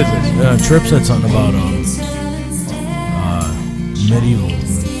 done? Trip. Trip said something about medieval.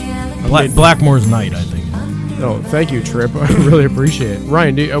 Blackmore's Night, I think. Oh, thank you, Trip. I really appreciate it.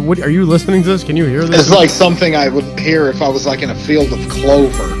 Ryan, are you listening to this? Can you hear this? It's like something I would hear if I was like in a field of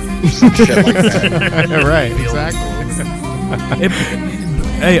clover. Some shit like that. Right, exactly.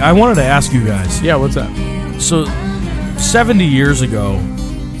 Hey, I wanted to ask you guys. Yeah, what's up? So, 70 years ago,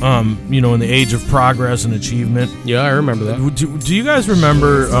 in the age of progress and achievement, Yeah, I remember that. do you guys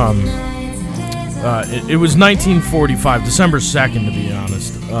remember It was 1945, December 2nd, to be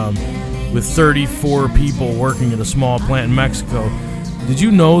honest, with 34 people working at a small plant in Mexico. Did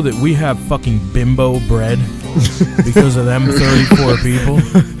you know that we have fucking bimbo bread because of them 34 people?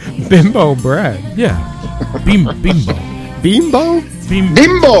 Bimbo bread. Yeah. Bimbo. Bimbo? Bimbo.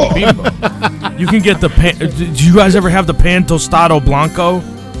 Bimbo. You can get the pan. Did you guys ever have the pan tostado blanco?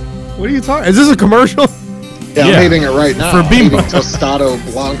 What are you talking? Is this a commercial? Yeah, Yeah. I'm eating it right now. For Bimbo. I'm eating Tostado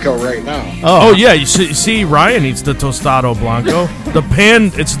Blanco right now. Oh yeah, you see, Ryan eats the tostado blanco.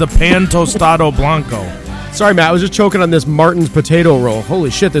 It's the pan tostado blanco. Sorry, Matt. I was just choking on this Martin's potato roll. Holy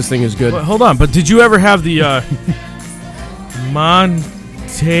shit, this thing is good. But hold on, but did you ever have the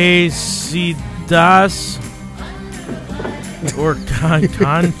Montecidas or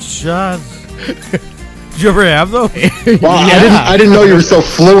Conchas? Did you ever have those? Wow, I didn't know you were so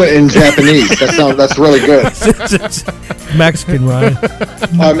fluent in Japanese. That's really good. Mexican, Ryan.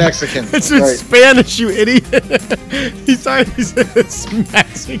 Mexican. It's in right. Spanish, you idiot. He's it's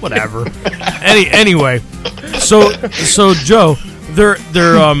Mexican. Whatever. Anyway, so Joe,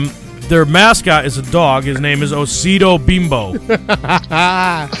 their mascot is a dog. His name is Osito Bimbo.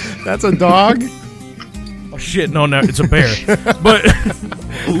 That's a dog? Oh shit, no, it's a bear. But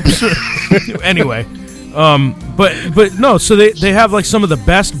oops. Anyway, but no, so they have like some of the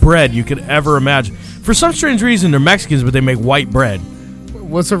best bread you could ever imagine. For some strange reason, they're Mexicans, but they make white bread.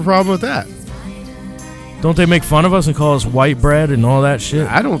 What's the problem with that? Don't they make fun of us and call us white bread and all that shit?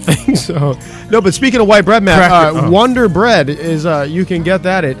 I don't think so. No, but speaking of white bread, Matt, Cracker- Wonder Bread is you can get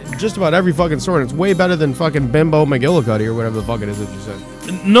that at just about every fucking store, and it's way better than fucking Bimbo McGillicuddy or whatever the fuck it is that you said.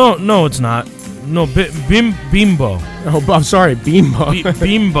 No, it's not. No, Bimbo. Oh, I'm sorry, Bimbo.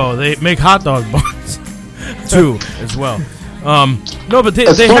 Bimbo. They make hot dog buns too, as well. No, but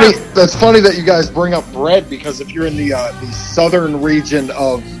That's they funny. have. That's funny that you guys bring up bread because if you're in the southern region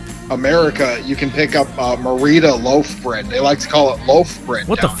of America, you can pick up Merita loaf bread. They like to call it loaf bread.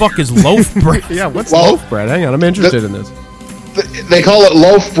 What the down fuck is loaf bread? Yeah, what's Well, loaf bread? Hang on, I'm interested in this. here. They call it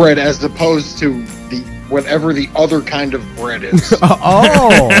loaf bread as opposed to whatever the other kind of bread is.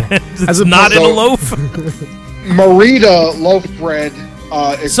 Oh, It's not in a so- loaf. Merita loaf bread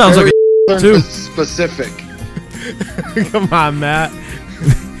is Sounds like very a too. specific. come on, Matt.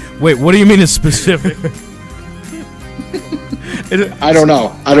 Wait, what do you mean it's specific? I don't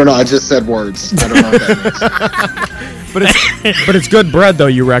know. I just said words. I don't know what that means. But it's good bread, though.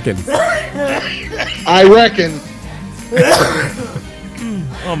 You reckon? I reckon.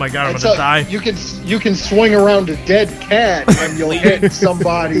 Oh my god, I'm It's gonna a- die. You can swing around a dead cat and you'll hit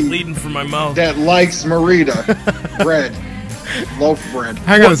somebody Bleeding from my mouth. that likes Merita bread, loaf bread.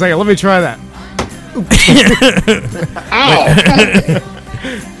 Hang on a second. Let me try that. Ow!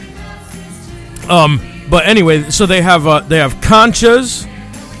 But anyway, so they have conchas,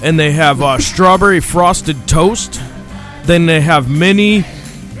 and they have strawberry frosted toast. Then they have mini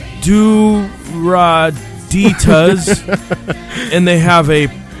duraditas, and they have a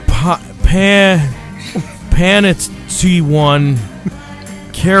panettiwan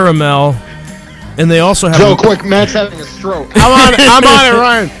caramel, and they also have Joe, quick, Matt's having a stroke. I'm on it,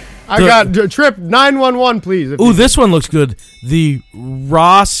 Ryan. I got trip 911, please. Ooh, this one looks good. The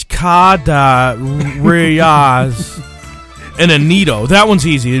Roscada Riaz and a Nito. That one's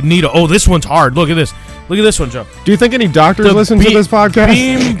easy. A Nito. Oh, this one's hard. Look at this. Look at this one, Joe. Do you think any doctors listen to this podcast?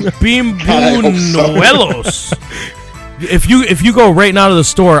 Bimbuelos. If you go right now to the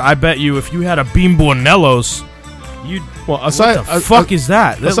store, I bet you if you had a Bimbuelos, you'd. Well, What the fuck is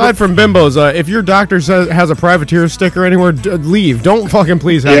that? Aside from bimbos, if your doctor says has a privateer sticker anywhere, leave. Don't fucking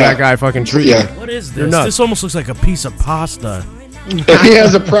please have Yeah. that guy fucking treat Yeah. you. What is You're this? nuts. This almost looks like a piece of pasta. If he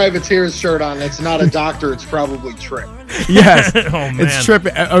has a privateer's shirt on, it's not a doctor. It's probably Trip. Yes, Oh man. it's Trip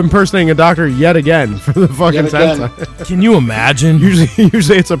impersonating a doctor yet again for the fucking Yet again. 10th time. Can you imagine?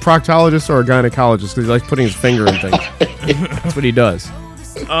 Usually it's a proctologist or a gynecologist because he likes putting his finger in things. That's what he does.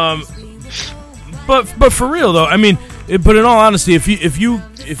 But for real though, I mean, but in all honesty, if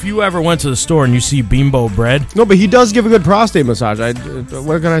you ever went to the store and you see Bimbo bread, No, but he does give a good prostate massage.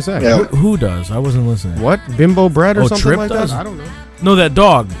 What can I say? Yeah. who does? I wasn't listening. What? Bimbo bread or Oh, something Trip like does? that? I don't know. No, that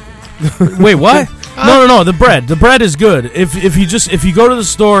dog. Wait, what? No. The bread is good. If you go to the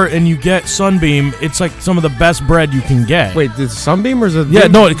store and you get Sunbeam, it's like some of the best bread you can get. Wait, is it Sunbeam or is it? Yeah,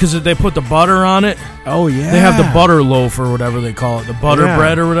 no, because they put the butter on it. Oh yeah. They have the butter loaf or whatever they call it, the butter Yeah.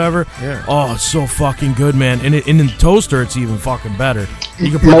 bread or whatever. Yeah. Oh, it's so fucking good, man. And in the toaster, it's even fucking better. You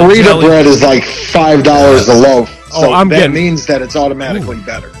can put the Merita jelly- bread is like $5 a loaf. So Oh, I'm that getting- means that it's automatically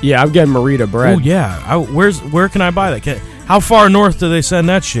better. Yeah, I'm getting Merita bread. Oh yeah. Where can I buy that? How far north do they send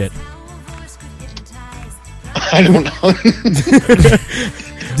that shit? I don't know.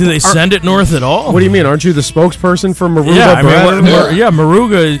 Do they send it north at all? What do you mean? Aren't you the spokesperson for Maruga Yeah, I bread? mean,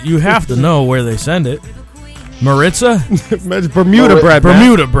 Maruga. You have to know where they send it. Maritza, It's Bermuda bread. man.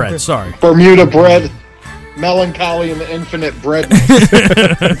 Bermuda bread. Sorry. Bermuda bread, melancholy and the infinite bread.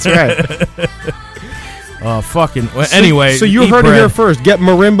 That's right. Fucking. Well, anyway, so you eat heard bread. it here first. Get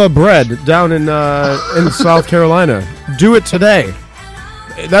marimba bread down in South Carolina. Do it today.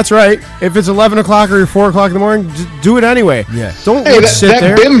 That's right. If it's 11 o'clock or 4 o'clock in the morning, just do it anyway. Yeah. Don't Hey, sit that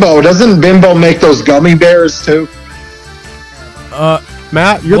there. Bimbo, doesn't Bimbo make those gummy bears too?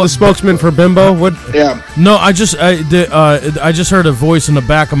 Matt, you're the spokesman for Bimbo. What? Yeah. No, I just heard a voice in the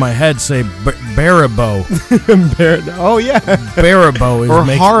back of my head say Baribo. Oh yeah. Baribo is Or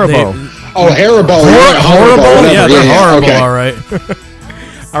makes- Haribo. Oh, Haribo. Horrible? whatever. Yeah, they're horrible. okay. All right.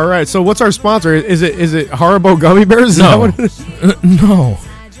 All right. So what's our sponsor? Is it Haribo gummy bears? Is that No. what it is? No.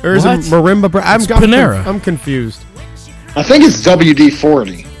 Or is What? it marimba bread? It's Panera. I'm confused. I think it's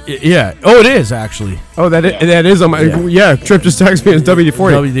WD-40. Yeah. Oh, it is actually Oh, that is on my. Yeah. Trip just texted me. It's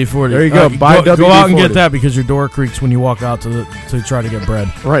WD-40. WD-40. There you go. Buy Go out and WD-40. get that because your door creaks when you walk out to try to get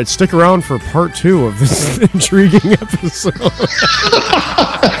bread. All right. Stick around for part 2 of this intriguing episode.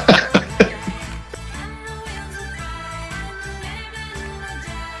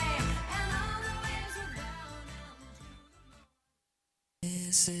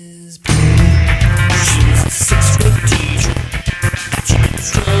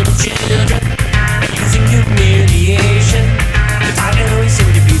 Using humiliation, the target always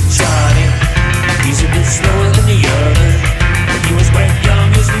seemed to be Johnny. He's a bit slower than the other, but he was quite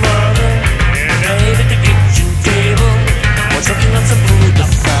young, his mother. Died at the kitchen table, while choking on some food, the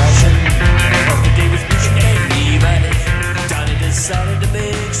fashion. After day was pushing and Levi's, Johnny decided to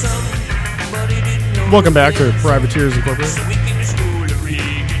make some, but he didn't know. Welcome back to Privateers Incorporated. So he came to school to read.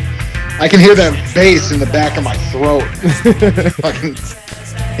 I can hear that bass in the back of my throat. Fucking,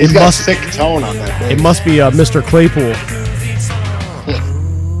 he's got a sick tone on that bass. It must be Mr. Claypool.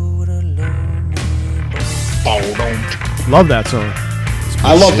 Love that song.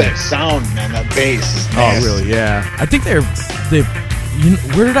 I love that sound, man. That bass is nasty. Oh, really? Yeah. I think they. You know,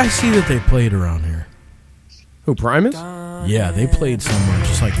 where did I see that they played around here? Who, Primus? Yeah, they played somewhere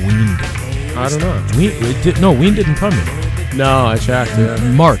just like Ween did. I don't know. Ween didn't come here. No, I checked. Yeah.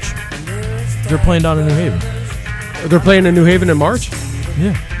 March. They're playing down in New Haven. They're playing in New Haven in March?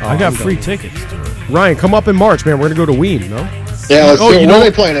 Yeah, Oh, I got I'm free done. tickets to it. Ryan, come up in March, man. We're going to go to Ween, no? Yeah, let's Oh, do it. you What know- are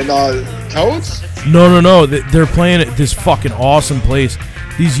they playing in Toads? No. They're playing at this fucking awesome place.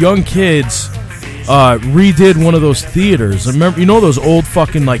 These young kids redid one of those theaters. Remember, you know those old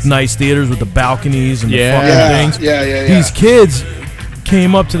fucking like nice theaters with the balconies and Yeah. the fucking Yeah, things. yeah. These kids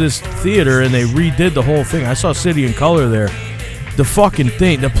came up to this theater and they redid the whole thing. I saw City in Color there. The fucking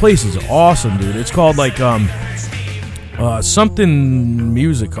thing, the place is awesome, dude. It's called like something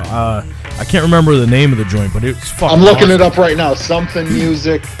music. I can't remember the name of the joint, but it's fucking. I'm looking awesome. it up right now. Something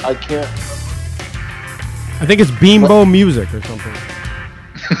music. I can't. I think it's Beambo Music or something.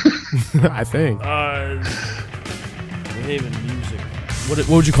 I think. New Haven Music. What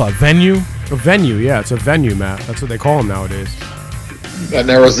would you call it? Venue? A venue, yeah. It's a venue, Matt. That's what they call them nowadays. That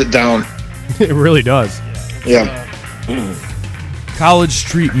narrows it down. It really does. Yeah. College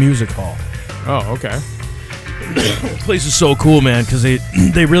Street Music Hall. Oh, okay. The place is so cool, man, because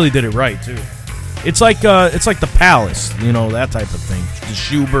they really did it right too. It's like the Palace, you know, that type of thing. The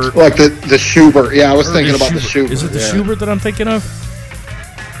Schubert. Like the Schubert. Yeah, I was thinking about the Schubert. Schubert. Is it the yeah. Schubert that I'm thinking of?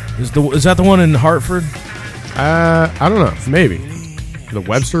 Is that the one in Hartford? I don't know. Maybe. The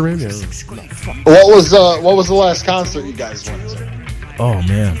Webster, maybe? I don't know. What was the last concert you guys went to? Oh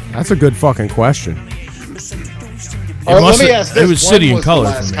man, That's a good fucking question. Or let must me have- ask this. it was when City in was Color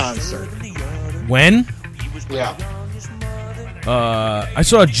the for last me. concert? when? Yeah. I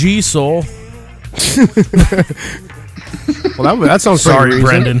saw G Soul. Well, that sounds pretty Sorry,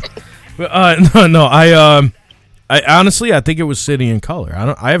 recent. Brendan. No. I honestly, I think it was City in Color.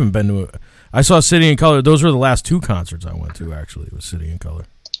 I haven't been to it. I saw City in Color. Those were the last 2 concerts I went to. Actually, it was City in Color.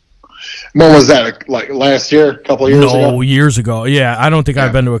 When was that? Like last year? A couple of years ago? Years ago. Yeah, I don't think Yeah.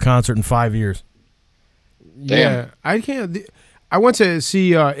 I've been to a concert in 5 years. Yeah. I can't. I went to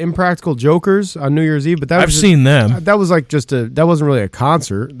see Impractical Jokers on New Year's Eve, but that was I've just- seen them. That was like that wasn't really a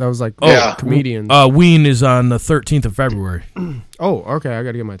concert. That was like Yeah. comedians. Ween is on the 13th of February. Oh, okay. I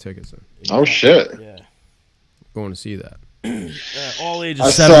got to get my tickets then. Oh shit! Going to see that. All ages I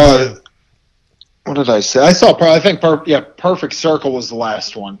 7. saw. What did I say? I saw. I think. Perfect Circle was the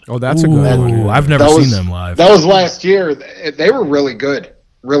last one. Oh, that's a good one. Ooh, I've never That seen was- them live. That was last year. They were really good.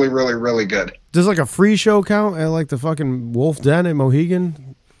 Really, really, really good. Does like a free show count at like the fucking Wolf Den at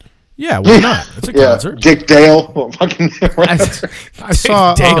Mohegan? Yeah, why not? It's a Yeah, concert. Dick Dale. Fucking I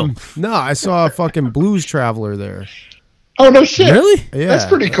saw Dale. I saw a fucking Blues Traveler there. Oh no shit! Really? Yeah, That's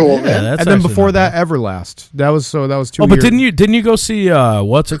pretty cool, Yeah, man. that's and then actually before not that, bad. Everlast. That was 2 Oh, but years. didn't you go see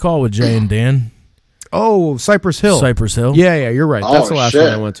what's it called with Jay and Dan? Oh, Cypress Hill. Cypress Hill. Yeah, you're right. That's Oh, the last shit.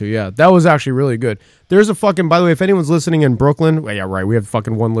 one I went to. Yeah, that was actually really good. There's a fucking, by the way, if anyone's listening in Brooklyn, well, yeah, right. We have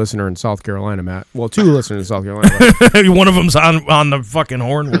fucking one listener in South Carolina, Matt. Well, 2 listeners in South Carolina. Right? One of them's on the fucking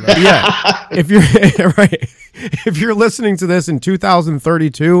horn with us. Yeah. If you're right, if you're listening to this in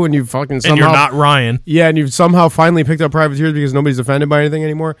 2032 and you fucking somehow And you're not Ryan. yeah, and you've somehow finally picked up Privateers because nobody's offended by anything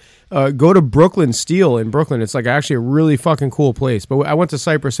anymore, go to Brooklyn Steel in Brooklyn. It's like actually a really fucking cool place. But I went to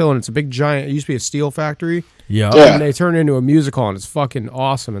Cypress Hill and it's a big giant. It used to be a steel factory. Yeah. Yeah. And they turned it into a music hall and it's fucking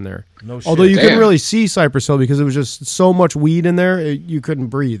awesome in there. No shit. Although you couldn't Damn. really see Cypress Hill because it was just so much weed in there, you couldn't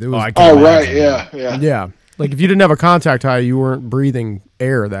breathe. It was I can Oh imagine. right, yeah. yeah. Like if you didn't have a contact high, you weren't breathing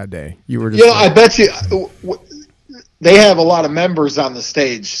air that day. You were just You know, I bet you they have a lot of members on the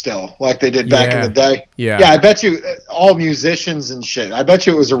stage still, like they did back in Yeah. the day. Yeah. Yeah, I bet you all musicians and shit. I bet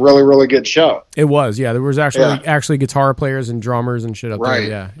you it was a really, really good show. It was, yeah. There was Yeah. actually guitar players and drummers and shit up Right. there.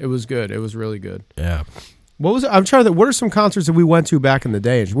 Yeah, it was good. It was really good. Yeah. What was it? I'm trying to think. What are some concerts that we went to back in the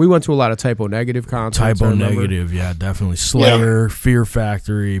day? We went to a lot of Typo Negative concerts. I Typo remember. Negative, yeah, definitely. Slayer, Fear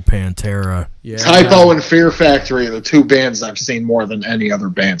Factory, Pantera. Yeah. Typo and Fear Factory are the 2 bands I've seen more than any other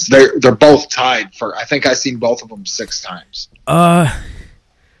bands. They're both tied for. I think I've seen both of them 6 times.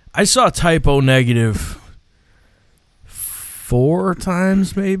 I saw Typo Negative 4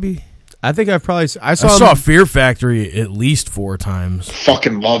 times, maybe. I think I've probably. I I saw. saw Fear Factory at least 4 times.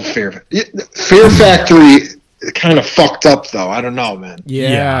 Fucking love Fear. Fear Factory kind of fucked up though. I don't know, man.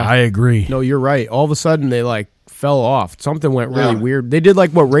 Yeah. I agree. No, you're right. All of a sudden, they like fell off. Something went really Yeah. weird. They did like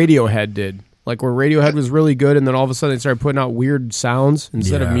what Radiohead did. Like where Radiohead was really good, and then all of a sudden they started putting out weird sounds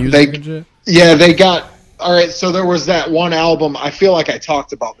instead of Yeah. music and shit. Yeah, they got. All right, so there was that one album. I feel like I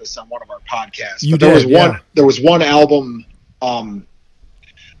talked about this on one of our podcasts. You but there did, was yeah. one. There was one album,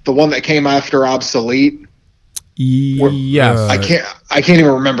 the one that came after Obsolete. Yes. Uh, I can't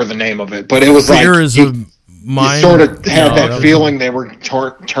even remember the name of it, but it was Fear like is you, a you mind. sort of had No, that was- feeling they were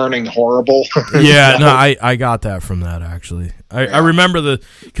turning horrible. Yeah, no, I got that from that actually. I remember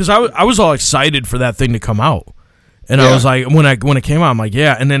because I was all excited for that thing to come out, and I Yeah. was like when it came out, I'm like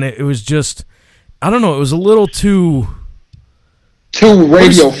yeah, and then it was just I don't know, it was a little too Too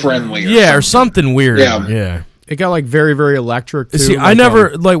radio friendly. yeah or something weird. Yeah. Yeah. It got like very, very electric. Too. See, I like,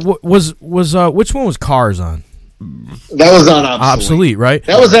 never like what was which one was Cars on? That was on Obsolete. Obsolete, right?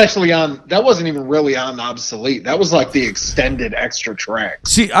 That was actually on. That wasn't even really on Obsolete. That was like the extended extra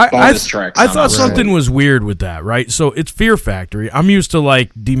tracks. See, I bonus tracks I on thought Obsolete. something was weird with that, right? So it's Fear Factory. I'm used to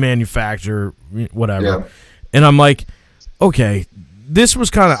like demanufacture, whatever, Yeah. and I'm like, okay, this was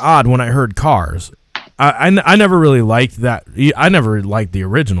kind of odd when I heard Cars. I never really liked that. I never liked the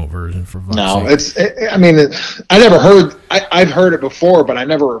original version for fuck's No, sake. I mean, I never heard. I've heard it before, but I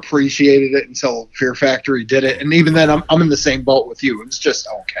never appreciated it until Fear Factory did it. And even then, I'm in the same boat with you. It's just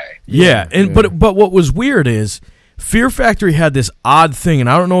okay. Yeah, and but what was weird is Fear Factory had this odd thing, and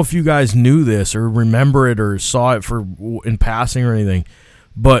I don't know if you guys knew this or remember it or saw it in passing or anything,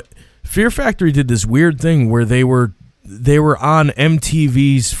 but Fear Factory did this weird thing where they were on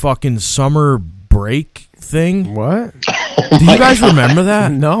MTV's fucking summer break thing. What? Do you guys remember that?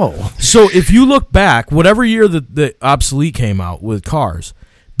 No. So if you look back, whatever year the Obsolete came out with Cars,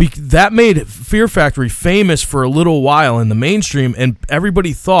 that made Fear Factory famous for a little while in the mainstream, and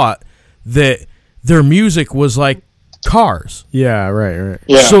everybody thought that their music was like Cars. Yeah. Right.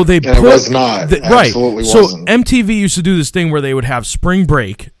 Yeah. So they and put it was not. right. Absolutely So wasn't. MTV used to do this thing where they would have spring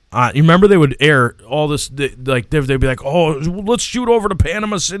break. You remember they would air all this like they'd be like, oh, let's shoot over to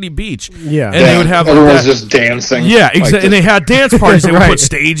Panama City Beach. Yeah. and they would have like everyone's that. just dancing. Yeah, like exactly. this. And they had dance parties. They would Right. put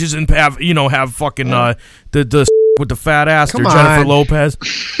stages and have fucking the with the fat ass Come there, Jennifer on. Lopez.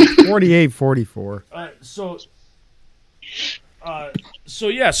 48, 44. So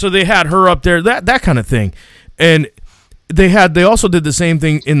yeah, so they had her up there, that kind of thing, and they also did the same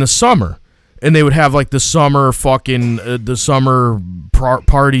thing in the summer, and they would have like the summer fucking the summer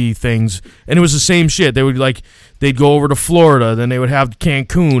party things, and it was the same shit. They'd go over to Florida, then they would have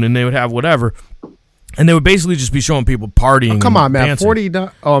Cancun, and they would have whatever. And they would basically just be showing people partying. Oh, come on, and man. dancing. 40.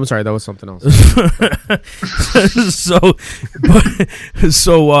 Oh, I'm sorry. That was something else.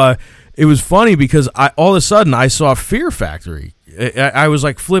 So it was funny because all of a sudden I saw Fear Factory. I was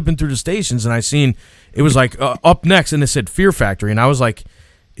like flipping through the stations and I seen it was like up next and it said Fear Factory and I was like,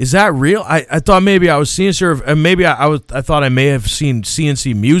 is that real? I thought maybe I was seeing maybe I thought I may have seen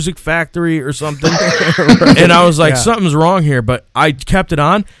CNC Music Factory or something, and I was like, something's wrong here. But I kept it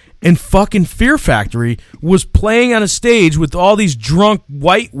on. and fucking Fear Factory was playing on a stage with all these drunk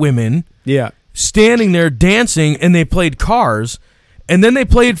white women Yeah. standing there dancing, and they played Cars, and then they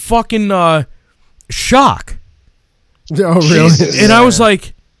played fucking Shock. Oh, really? Jesus. And I was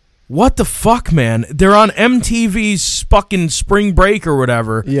like, what the fuck, man? They're on MTV's fucking Spring Break or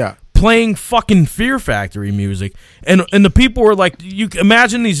whatever. Yeah. Playing fucking Fear Factory music, and the people were like, you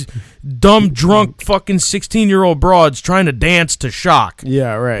imagine these dumb, drunk, fucking 16-year-old broads trying to dance to Shock,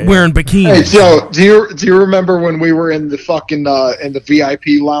 Yeah, right. wearing Hey bikinis. Joe, do you remember when we were in the fucking in the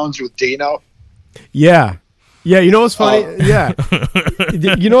VIP lounge with Dino? Yeah. Yeah, you know what's funny? Yeah.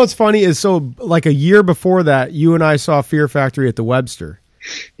 You know what's funny is so like a year before that, you and I saw Fear Factory at the Webster.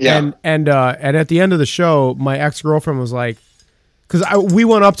 Yeah. And at the end of the show, my ex-girlfriend was like, because we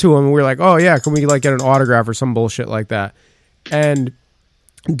went up to him and we were like, oh yeah, can we like get an autograph or some bullshit like that? And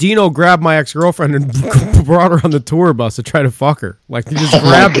Dino grabbed my ex-girlfriend and brought her on the tour bus to try to fuck her. Like he just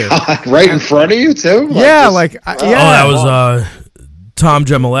grabbed her. God, right in front of you too? Yeah, just- like Oh, yeah. that was Tom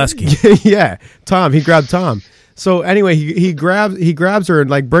Jemileski. Yeah, Tom. He grabbed Tom. So anyway, he grabs her and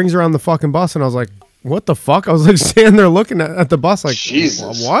like brings her on the fucking bus, and I was like, "What the fuck?" I was like standing there looking at the bus, like,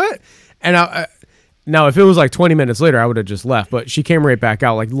 Jesus. what? And now if it was like 20 minutes later, I would have just left. But she came right back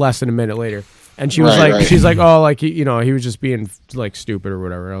out like less than a minute later, and she was Right, like, right. she's like, oh, like he was just being like stupid or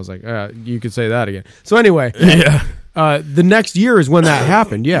whatever. And I was like, you could say that again. So anyway, Yeah. the next year is when that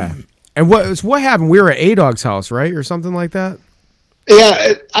happened. Yeah. And what happened? We were at A-Dog's house, right, or something like that.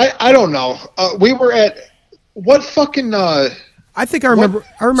 Yeah, I don't know. We were at what fucking I think I remember.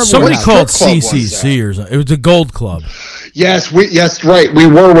 I remember Somebody what called strip club was CCC or something. It was the Gold Club. yes, right. We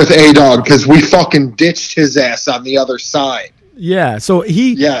were with A-Dog because we fucking ditched his ass on the other side. Yeah, so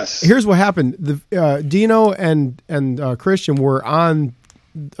Yes. Here's what happened: Dino and Christian were on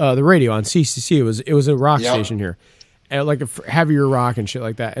the radio on CCC. It was a rock Yep. station here, and like heavier rock and shit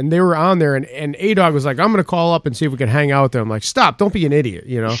like that. And they were on there, and A-Dog was like, "I'm gonna call up and see if we can hang out with them." I'm like, "Stop! Don't be an idiot,"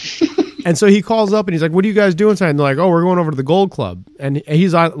 you know. And so he calls up and he's like, "What are you guys doing tonight?" And they're like, "Oh, we're going over to the Gold Club." And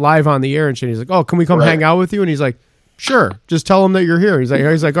he's live on the air and shit. He's like, "Oh, can we come Right. hang out with you?" And he's like, "Sure, just tell them that you're here." He's like, "All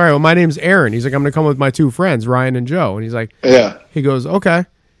right, well, my name's Aaron." He's like, "I'm gonna come with my two friends, Ryan and Joe." And he's like, Yeah. he goes, "Okay."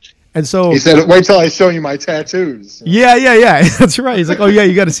 And so He said, "Wait till I show you my tattoos." yeah, that's right. He's like, "Oh yeah,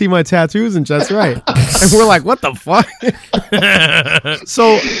 you got to see my tattoos," and that's right. And we're like, "What the fuck?"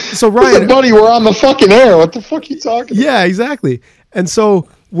 so I said, Ryan, buddy, we're on the fucking air. What the fuck are you talking about? yeah, exactly. And so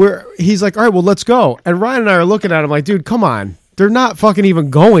he's like, "All right, well, let's go." And Ryan and I are looking at him like, "Dude, come on." They're not fucking even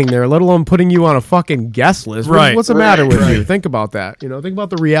going there, let alone putting you on a fucking guest list. Right. What's the matter with Right. you? Think about that. You know, think about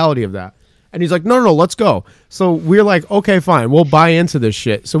the reality of that. And he's like, no, let's go. So we're like, okay, fine. We'll buy into this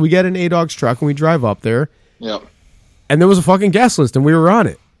shit. So we get in A-Dog's truck and we drive up there. Yep. And there was a fucking guest list and we were on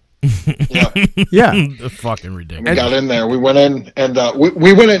it. Yeah. Yeah. Fucking We ridiculous. got in there. We went in, and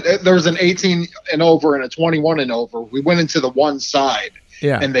we went in. There was an 18 and over and a 21 and over. We went into the one side,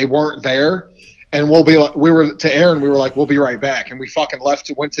 Yeah. and they weren't there. And we were to Aaron. We were like, we'll be right back. And we fucking left.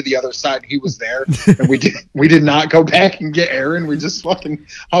 Went to the other side. He was there, and we did not go back and get Aaron. We just fucking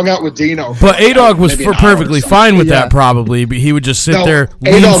hung out with Dino. But A-Dog was Maybe an hour perfectly or something. fine with Yeah. that, probably. But he would just sit No, there,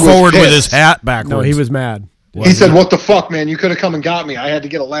 A-Dog lean was forward with pissed. his hat backwards. No, he was mad. He said, "What the fuck, man? You could have come and got me. I had to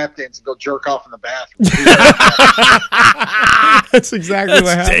get a lap dance and go jerk off in the bathroom." That's exactly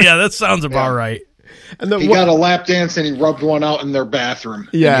what happened. Yeah, that sounds about Yeah. right. And the, He got a lap dance and he rubbed one out in their bathroom.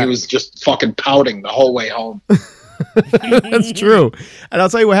 Yeah. And he was just fucking pouting the whole way home. That's true. And I'll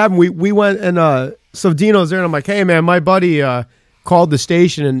tell you what happened. We went and so Dino's there and I'm like, "Hey man, my buddy called the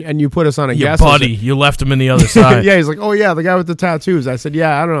station and you put us on a Your guest list." buddy, you left him in the other side. Yeah, he's like, "Oh yeah, the guy with the tattoos." I said,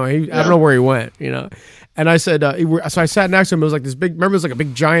 "Yeah, I don't know. I don't know where he went, you know." And I said, so I sat next to him. It was like this big. Remember, it was like a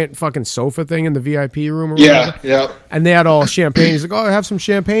big giant fucking sofa thing in the VIP room or whatever. Yeah. And they had all champagne. He's like, "Oh, I have some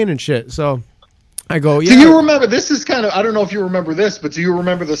champagne and shit." So I go, "Yeah." Do you remember? This is kind of, I don't know if you remember this, but do you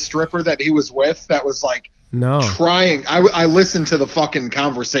remember the stripper that he was with that was like No. trying? I listened to the fucking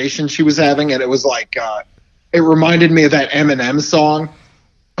conversation she was having, and it was like, it reminded me of that Eminem song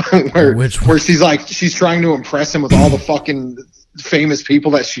where she's trying to impress him with all the fucking famous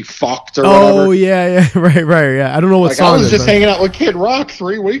people that she fucked or Oh whatever. yeah, right. Yeah, I don't know what Like, song I was it is, just but- hanging out with Kid Rock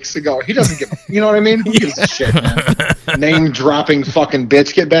 3 weeks ago. He doesn't give, you know what I mean? Who gives a shit, man? Name dropping fucking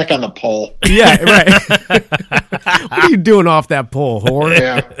bitch. Get back on the pole. Yeah, right. What are you doing off that pole, whore?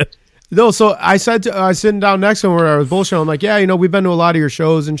 Yeah. No, so I said to, sitting down next to him where I was bullshitting. I'm like, "Yeah, you know, we've been to a lot of your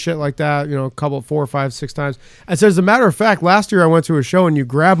shows and shit like that. You know, a couple, 4, 5, 6 times." I said, "As a matter of fact, last year I went to a show and you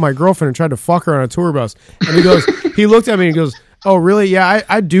grabbed my girlfriend and tried to fuck her on a tour bus." And he goes, he looked at me and he goes, Oh, really? Yeah,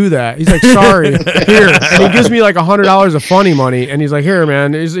 I do that. He's like, sorry, here. And he gives me like $100 of funny money, and he's like, here,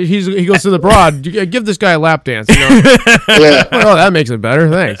 man. He goes to the broad, give this guy a lap dance. You know? Yeah. Oh, that makes it better.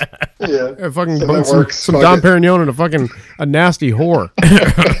 Thanks. Yeah. Fucking So that some, works. some Fuck Dom it. Perignon and a nasty whore.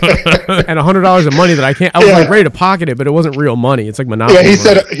 And $100 of money that I can't. I was like ready to pocket it, but it wasn't real money. It's like Monopoly. Yeah,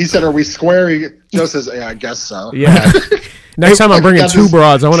 money. he said, are we square? Joe says, yeah, I guess so. Yeah. Next time I'm bringing Got two this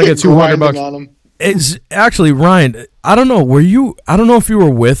broads. I want to get kid $200. grinding on him. It's actually, Ryan, I don't know, I don't know if you were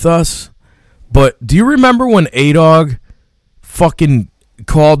with us, but do you remember when A-Dog fucking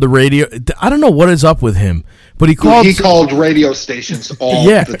called the radio? I don't know what is up with him, but he called. He called radio stations all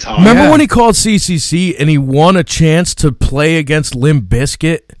yeah. the time. Remember Yeah. when he called CCC and he won a chance to play against Limp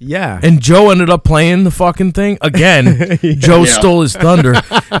Bizkit? Yeah. And Joe ended up playing the fucking thing again. Joe Yeah. stole his thunder.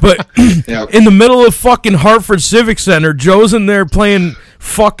 But Yeah. in the middle of fucking Hartford Civic Center, Joe's in there playing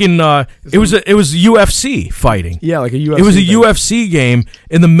fucking. It was UFC fighting. Yeah, like a UFC. It was a thing. UFC game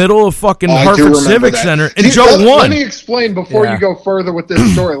in the middle of fucking Oh, I do Hartford remember Civic that. Center, and Dude, Joe let won. me explain before Yeah. you go further with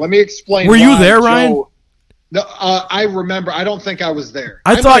this story. Let me explain. Were you why there, Ryan? Joe- No, I remember. I don't think I was there.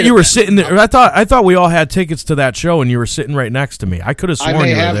 I might thought have you were been. sitting there. I thought we all had tickets to that show, and you were sitting right next to me. I could have I sworn may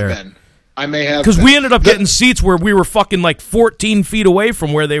you were have there. been. I may have Because been. we ended up The- getting seats where we were fucking like 14 feet away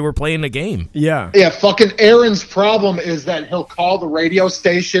from where they were playing the game. Yeah. Yeah, fucking Aaron's problem is that he'll call the radio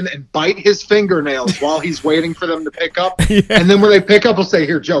station and bite his fingernails while he's waiting for them to pick up. And then when they pick up, he'll say,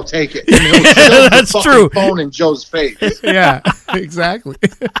 here, Joe, take it. And he'll shove that's the fucking true. phone in Joe's face. Yeah, exactly.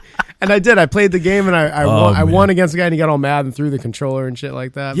 And I did. I played the game, and I Oh, won. I man. won against the guy, and he got all mad and threw the controller and shit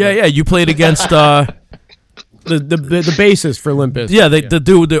like that. Yeah, But yeah. You played against. The basis for Olympus. Yeah, the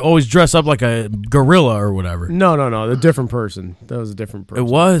dude that always dress up like a gorilla or whatever. No, the different person. That was a different person. It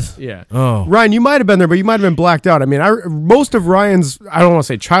was. Yeah. Oh. Ryan, you might have been there, but you might have been blacked out. I mean, most of Ryan's, I don't want to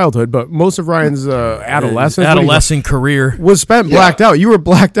say childhood, but most of Ryan's adolescence Adolescent career. was spent blacked out. You were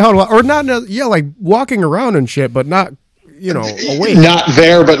blacked out a lot, or not? Yeah, like walking around and shit, but not, awake. Not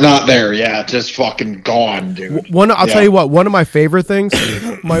there, but not there. Yeah, just fucking gone, dude. I'll Yeah. tell you what. One of my favorite things.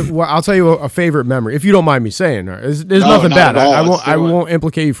 I'll tell you a favorite memory, if you don't mind me saying. There's nothing not bad. at all. I Let's do it. won't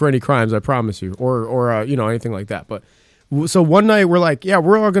implicate you for any crimes. I promise you, or anything like that. But so one night we're like, yeah,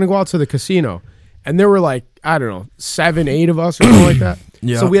 we're all gonna go out to the casino, and there were like, I don't know, 7, 8 of us or something like that.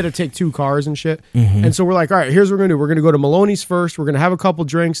 Yeah. So we had to take 2 cars and shit. And so we're like, all right, here's what we're gonna do. We're gonna go to Maloney's first. We're gonna have a couple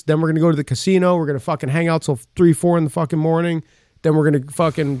drinks. Then we're gonna go to the casino. We're gonna fucking hang out till 3, 4 in the fucking morning. Then we're gonna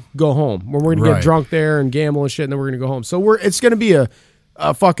fucking go home. We're gonna Right. get drunk there and gamble and shit. And then we're gonna go home. So it's gonna be a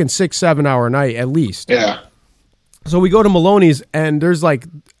fucking 6, 7 hour night at least. Yeah. So we go to Maloney's, and there's like,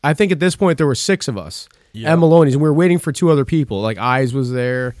 I think at this point there were 6 of us at Maloney's, and we were waiting for 2 other people. Like Eyes was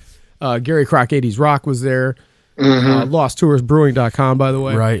there, Gary Kroc 80s Rock was there, LostToursBrewing.com, by the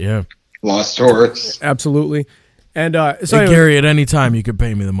way. Right. Yeah. Lost Taurus. Absolutely. And so Hey, anyway, Gary, at any time you could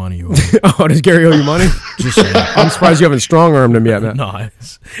pay me the money you owe. oh, does Gary owe you money? Just saying. I'm surprised you haven't strong armed him yet, man. No,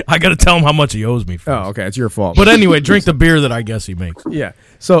 I got to tell him how much he owes me. First. Oh, okay, it's your fault. But anyway, drink the beer that I guess he makes. yeah,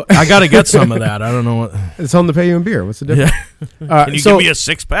 so I got to get some of that. I don't know what. it's him to pay you in beer. What's the difference? Yeah. Can you give me a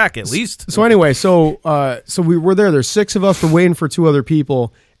 6-pack at least? So anyway, so we were there. There's 6 of us. We're waiting for 2 other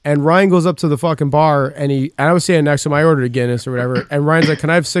people. And Ryan goes up to the fucking bar, and I was standing next to him. I ordered a Guinness or whatever. And Ryan's like,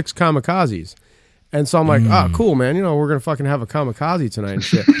 "Can I have 6 kamikazes?" And so I'm like, "Oh, cool, man. We're gonna fucking have a kamikaze tonight and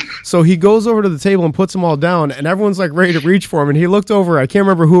shit." So he goes over to the table and puts them all down, and everyone's like ready to reach for him. And he looked over. I can't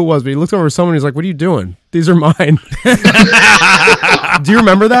remember who it was, but he looked over at someone. He's like, "What are you doing? These are mine." Do you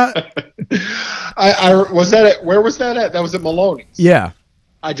remember that? I was that at, where was that at? That was at Maloney's. Yeah.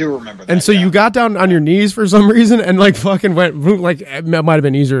 I do remember that. And so yeah. you got down on your knees for some reason and like fucking went like it might have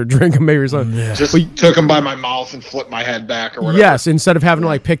been easier to drink them maybe or something. just took him by my mouth and flipped my head back or whatever. Yes, instead of having to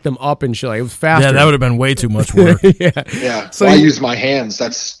like pick them up and shit, like it was faster. Yeah, that would have been way too much work. yeah. Yeah. So Why you- use my hands?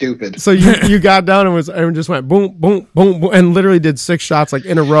 That's stupid. So you got down and just went boom, boom, boom, boom, and literally did 6 shots like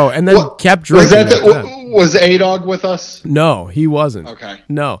in a row, and then What- kept was drinking. that after that. was A-Dog with us? No, he wasn't. Okay.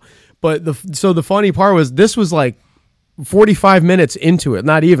 No, but the funny part was this was like 45 minutes into it,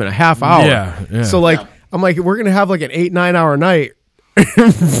 not even a half hour. Yeah. So like I'm like, we're gonna have like an 8-9 hour night.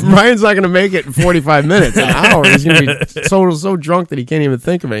 Ryan's not gonna make it in 45 minutes, an hour. He's gonna be so drunk that he can't even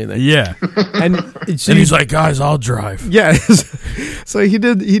think of anything. Yeah. And And he's like, guys, I'll drive. yeah. So he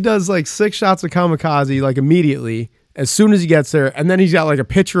does like 6 shots of kamikaze like immediately as soon as he gets there, and then he's got like a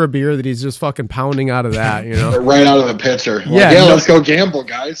pitcher of beer that he's just fucking pounding out of that, Right out of the pitcher. Like, Yeah, yeah, no- let's go gamble,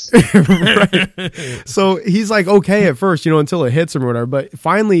 guys. So he's like okay at first, until it hits him or whatever. But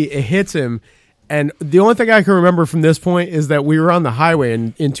finally it hits him, and the only thing I can remember from this point is that we were on the highway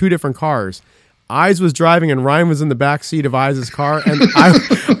in 2 different cars. Eyes was driving and Ryan was in the back seat of Eyes' car, and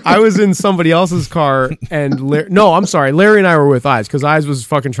I was in somebody else's car. And I'm sorry, Larry and I were with Eyes because Eyes was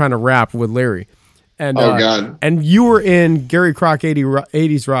fucking trying to rap with Larry. And God! And you were in Gary Kroc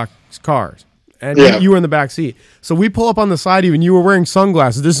 80s Rock's cars. And you were in the back seat. So we pull up on the side of you, and you were wearing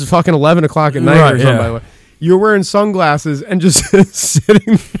sunglasses. This is fucking 11 o'clock at night or something, by the way. You were wearing sunglasses and just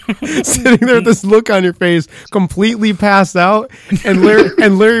sitting there with this look on your face, completely passed out. And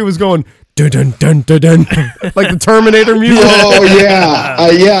Larry was going, dun, dun, dun, dun, dun, like the Terminator music. Oh, yeah.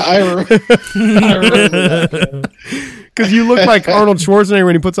 I remember that. Because you look like Arnold Schwarzenegger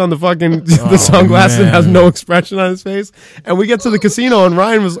when he puts on the fucking the sunglasses and has no expression on his face. And we get to the casino and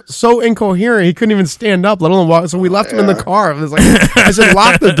Ryan was so incoherent he couldn't even stand up, let alone walk. So we left him in the car. It was like I said,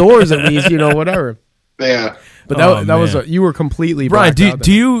 lock the doors at least, whatever. Yeah. But that was you were completely Brian. blacked out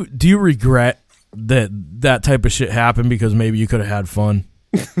Do you regret that type of shit happened because maybe you could have had fun,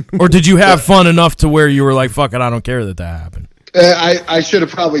 or did you have fun enough to where you were like, fuck it, I don't care that happened? I should have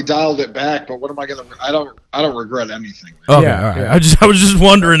probably dialed it back, but what am I gonna? I don't regret anything. Okay, Yeah, all right. yeah. I was just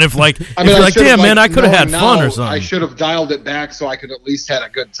wondering if like I mean, if you're like, damn man, I could have had knowing fun now, or something. I should have dialed it back so I could at least had a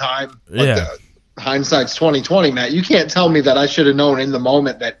good time. But Yeah. Hindsight's 20/20, Matt. You can't tell me that I should have known in the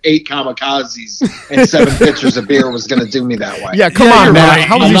moment that 8 kamikazes and 7 pitchers of beer was going to do me that way. Yeah, come Yeah, on, you're Matt. right.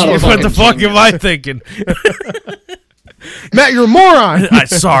 How I'm was not a you, What the fucking fuck genius. am I thinking? Matt? You're a moron.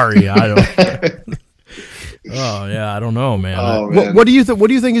 Sorry, I don't. Oh yeah, I don't know, man. Oh, man. What do you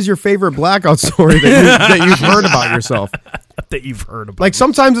think is your favorite blackout story that you've heard about yourself? That you've heard about. Like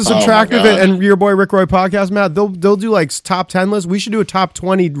sometimes it's Oh, my attractive, God. and your boy Rick Roy podcast, Matt. They'll do like top 10 lists. We should do a top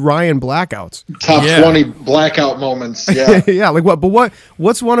 20 Ryan blackouts. Top Yeah. 20 blackout moments. Yeah. Yeah, like what? But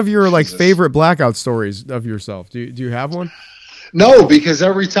what's one of your like Jesus. favorite blackout stories of yourself? Do you have one? No, because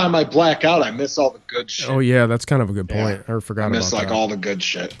every time I black out, I miss all the good shit. Oh yeah, that's kind of a good point. I forgot I about miss like that. all the good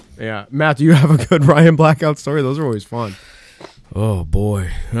shit. Yeah, Matt, do you have a good Ryan blackout story? Those are always fun. Oh boy.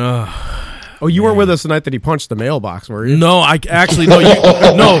 Oh, you weren't with us the night that he punched the mailbox, were you? No, I actually no.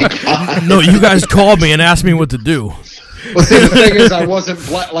 You guys called me and asked me what to do. But see, the thing is, I wasn't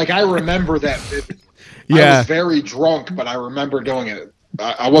like I remember that vividly. I Yeah. was very drunk, but I remember doing it.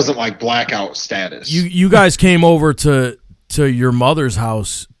 I wasn't like blackout status. You guys came over to your mother's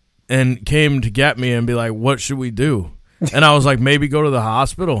house and came to get me and be like, what should we do? And I was like, maybe go to the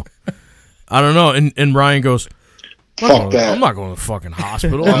hospital. I don't know. And Ryan goes, Fuck that. I'm not going to the fucking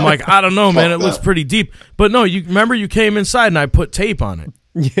hospital. I'm like, I don't know, man. Fuck It looks that. pretty deep. But no, you remember you came inside and I put tape on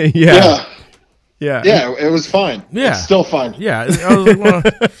it. Yeah. Yeah, it was fine. Yeah. It's still fine. Yeah. I was like, well,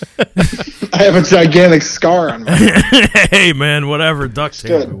 I have a gigantic scar on my hey, man, whatever. Duct tape,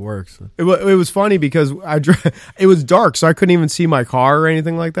 good. it works. It was funny because it was dark, so I couldn't even see my car or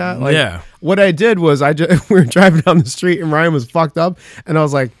anything like that. Like, Yeah. What I did was we were driving down the street and Ryan was fucked up, and I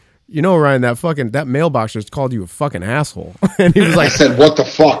was like, Ryan, that mailbox just called you a fucking asshole, and he was I like, said, "What the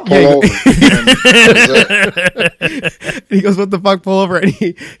fuck? Pull Yeah. over." And that was it. he goes, what the fuck, pull over, and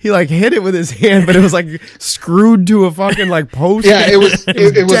he like hit it with his hand, but it was like screwed to a fucking like post. Yeah, it was a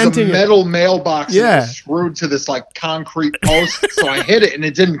denting it. metal mailbox. Yeah. That was screwed to this like concrete post. So I hit it and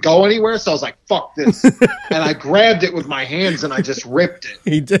it didn't go anywhere. So I was like, "Fuck this!" And I grabbed it with my hands and I just ripped it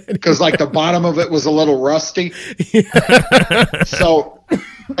He did. because like the bottom of it was a little rusty. So.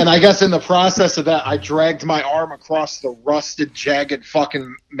 And I guess in the process of that, I dragged my arm across the rusted, jagged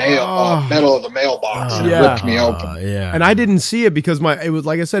fucking metal of the mailbox, and it Yeah. ripped me open. Yeah. And I didn't see it because it was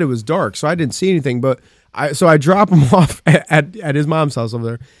like I said, it was dark, so I didn't see anything. But I drop him off at his mom's house over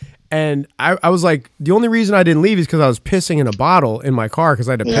there, and I was like, the only reason I didn't leave is because I was pissing in a bottle in my car because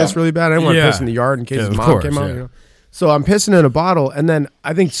I had to piss really bad. I didn't want to Yeah. piss in the yard in case Yeah, his of mom course, came out. yeah. So I'm pissing in a bottle, and then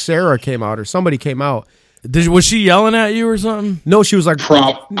I think Sarah came out or somebody came out. Was she yelling at you or something? No, she was like,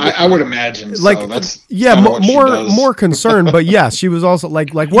 I would imagine. like so. That's yeah, kinda what she does. more concerned. But yes, she was also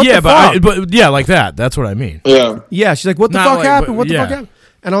like what yeah, the fuck? but yeah, like that. That's what I mean. Yeah. Yeah, she's like, what the Not fuck like- happened? but- What the yeah. fuck happened?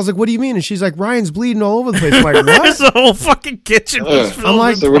 And I was like, what do you mean? And she's like, Ryan's bleeding all over the place. I'm like, what? the whole fucking kitchen was Yeah. filled I'm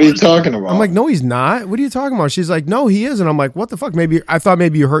like- with So what are you talking about? I'm like, no, he's not. What are you talking about? She's like, no, he is. And I'm like, what the fuck? I thought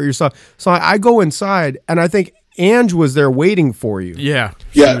maybe you hurt yourself. So I go inside, and I think Ange was there waiting for you. Yeah.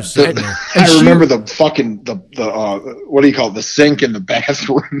 yeah, She was sitting there. I remember the fucking the what do you call it? The sink in the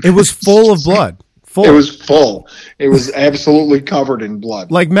bathroom. It was full of blood. Full. It was full. It was absolutely covered in blood.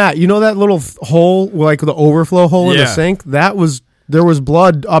 like, Matt, you know that little hole, like the overflow hole in the Yeah. sink? There was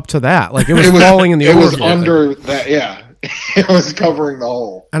blood up to that. Like, it was falling in the It was overflow. under that. Yeah, it was covering the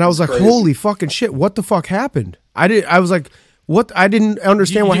hole. And I was like, Crazy. holy fucking shit, what the fuck happened? I was like, what? I didn't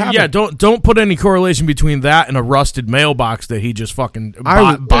understand what happened. Yeah, don't put any correlation between that and a rusted mailbox that he just fucking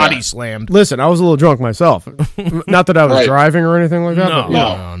body slammed. Listen, I was a little drunk myself. Not that I was Right. driving or anything like that. No, but,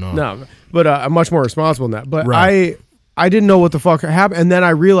 no, no. no. but I'm much more responsible than that. But Right. I didn't know what the fuck happened, and then I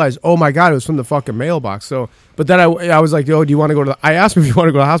realized, oh my god, it was from the fucking mailbox. So, but then I was like, oh, do you want to go to? I asked him if you want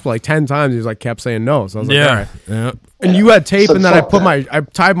to go to the hospital like 10 times. He was like, kept saying no. So I was like, all right. Yeah. And you had tape, So and then fuck that. I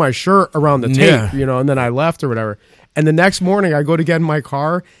tied my shirt around the tape, Yeah. you know, and then I left or whatever. And the next morning, I go to get in my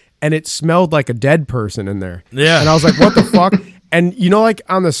car, and it smelled like a dead person in there. Yeah. And I was like, what the fuck? And you know, like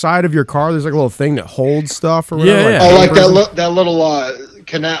on the side of your car, there's like a little thing that holds stuff or whatever. Yeah, Oh, like papers. that little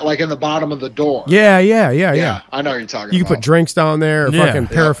canal, like in the bottom of the door. Yeah. I know what you're talking You can about. put drinks down there, or Yeah. fucking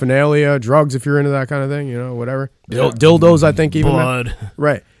paraphernalia, drugs if you're into that kind of thing, you know, whatever. Dildos, I think, even. Blood.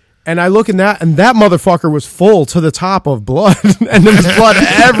 Right. And I look in that, and that motherfucker was full to the top of blood, and there was blood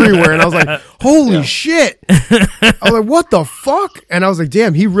everywhere. And I was like, holy shit. I was like, what the fuck? And I was like,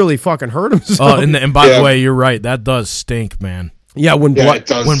 damn, he really fucking hurt himself. Oh, and by Yeah. the way, you're right. That does stink, man. yeah, when Yeah, blood, it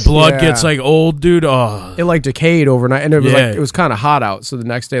does. When blood Yeah. gets like old, dude. Oh, it like decayed overnight, and it was Yeah. like, it was kind of hot out. So the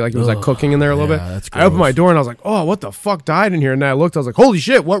next day, like, it was like cooking in there a little yeah, bit. that's I opened my gross. door, and I was like, oh, what the fuck died in here? And then I looked, I was like, holy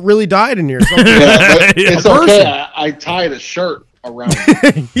shit, what really died in here? Something- Yeah, but it's person. okay. I tied a shirt around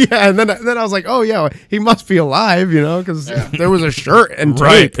it. Yeah, and then I was like, oh yeah, he must be alive, you know, because there was a shirt and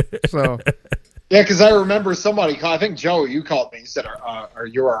Right. tape. So Yeah, because I remember somebody called. I think Joe, you called me. You said, "Are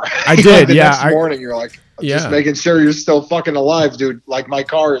you all right?" I did, The yeah, next morning, you're like, Yeah. just making sure you're still fucking alive, dude. Like my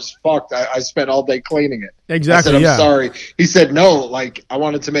car is fucked. I spent all day cleaning it. Exactly, I said, I'm yeah. sorry. He said, no. Like I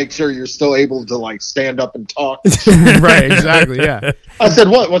wanted to make sure you're still able to like stand up and talk. right, exactly, yeah, I said,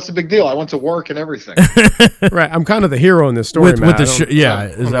 what? What's the big deal? I went to work and everything. right. I'm kind of the hero in this story, with Matt. the I don't- yeah, I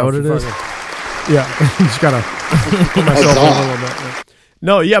is don't that know what if it you is? fucking- Yeah, just gotta put myself Huzzah. on a little bit. yeah.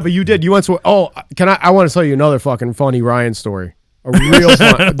 No, yeah, but you did. You went to. Oh, can I want to tell you another fucking funny Ryan story. A real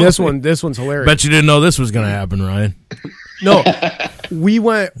fun. This one's hilarious. Bet you didn't know this was gonna happen, Ryan. No, we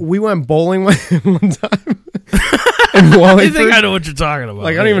went bowling one time in I Wallingford. think I know what you're talking about.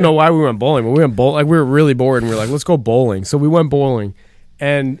 Like I don't even know why we went bowling, but we went bowling. Like we were really bored, and we were like, let's go bowling. So we went bowling,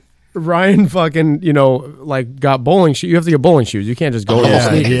 and Ryan fucking like got bowling shoes. You have to get bowling shoes. You can't just go. Yeah,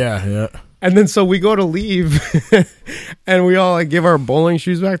 sneak. yeah. And then so we go to leave, and we all like give our bowling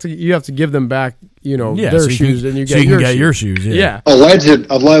shoes back to you. Have to give them back, Yeah, their so you shoes, can, and you so get you your can get shoes. your shoes. Yeah. Yeah, Allegedly.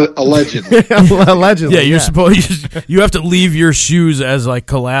 allegedly. Yeah, you're supposed you have to leave your shoes as like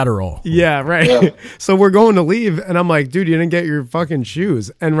collateral. Yeah, right. Yeah. So we're going to leave, and I'm like, dude, you didn't get your fucking shoes.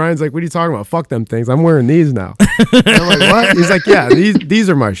 And Ryan's like, what are you talking about? Fuck them things. I'm wearing these now. And I'm like, what? He's like, yeah, these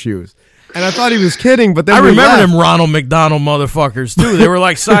are my shoes. And I thought he was kidding, but then I we remember left. them Ronald McDonald motherfuckers too. They were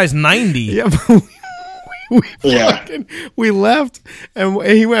like size 90. Yeah, but Yeah. we left, and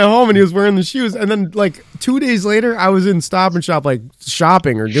he went home, and he was wearing the shoes. And then like 2 days later, I was in Stop and Shop, like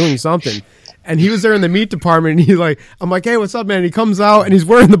shopping or doing something. And he was there in the meat department, and he's like, I'm like, hey, what's up, man? And he comes out, and he's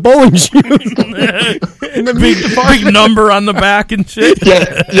wearing the bowling shoes in the meat department. Big number on the back and shit.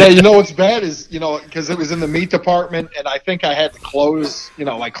 Yeah. You know what's bad is because it was in the meat department, and I think I had to close,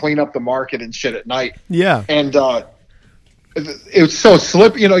 like clean up the market and shit at night. Yeah. And it was so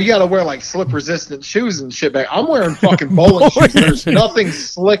slip. You got to wear like slip resistant shoes and shit. Back. I'm wearing fucking bowling shoes. There's nothing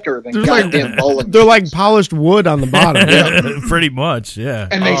slicker than There's like- goddamn bowling. They're like polished wood on the bottom. Yeah, pretty much. Yeah.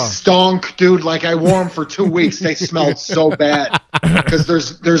 And they stunk, dude. Like I wore them for 2 weeks. They smelled so bad because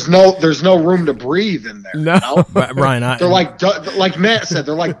there's no room to breathe in there. No. Ryan, They're like Matt said.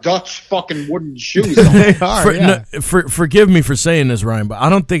 They're like Dutch fucking wooden shoes. They are, yeah. forgive me for saying this, Ryan, but I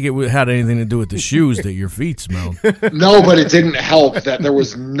don't think it had anything to do with the shoes that your feet smelled. No, but it didn't help that there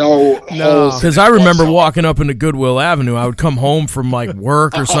was no holes. Because I remember walking up into Goodwill Avenue. I would come home from like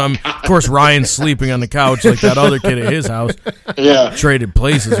work or something. Of course, Ryan's sleeping on the couch like that other kid at his house. Yeah. Traded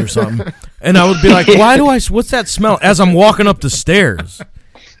places or something. And I would be like, what's that smell? As I'm walking up the stairs.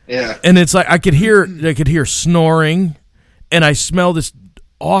 Yeah. And it's like I could hear snoring, and I smell this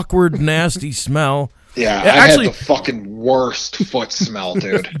awkward, nasty smell. Yeah, Actually- I had the fucking worst foot smell,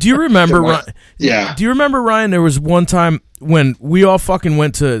 dude. Do you remember? Yeah. Do you remember, Ryan? There was one time when we all fucking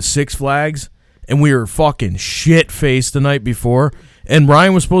went to Six Flags, and we were fucking shit faced the night before, and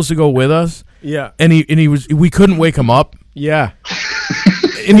Ryan was supposed to go with us, Yeah. and we couldn't wake him up, Yeah.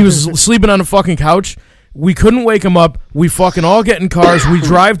 and he was sleeping on the fucking couch. We couldn't wake him up. We fucking all get in cars. We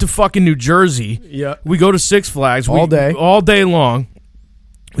drive to fucking New Jersey. Yeah. We go to Six Flags All day. all day long.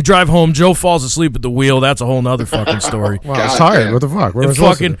 We drive home. Joe falls asleep at the wheel. That's a whole nother fucking story. Wow, I was God tired. damn. What the fuck? What And was I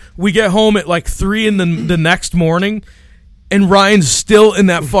supposed to fucking, do? we get home at like 3 in the next morning, and Ryan's still in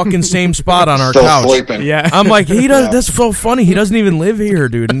that fucking same spot on our Still couch. sleeping. Yeah. I'm like, he does. That's so funny. He doesn't even live here,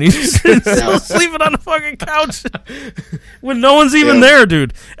 dude, and he's still sleeping on the fucking couch when no one's even Yeah. there,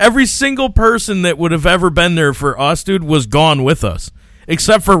 dude. Every single person that would have ever been there for us, dude, was gone with us.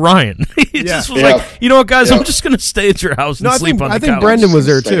 except for Ryan. He just was Yeah. like, you know what, guys, Yeah. I'm just going to stay at your house and No, I sleep think on the I think couch. Brendan was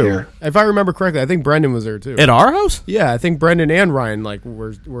there Stay too. here. If I remember correctly, I think Brendan was there too. At our house? Yeah, I think Brendan and Ryan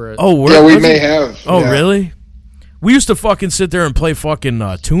were. Oh, where Yeah, we was may it? have. Oh, yeah. really? We used to fucking sit there and play fucking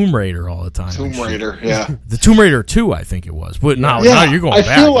Tomb Raider all the time. Tomb Raider, yeah. The Tomb Raider 2, I think it was. But now you're going I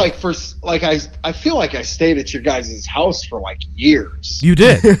back. feel like I feel like I stayed at your guys' house for like years. You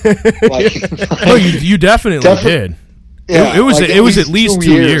did. Like, No, you definitely did. yeah, it was like at least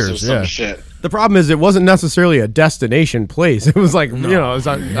 2 years, or some yeah. shit. The problem is, it wasn't necessarily a destination place. It was like, it was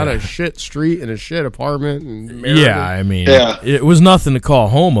on a shit street in a shit apartment. And Yeah, I mean, Yeah. it was nothing to call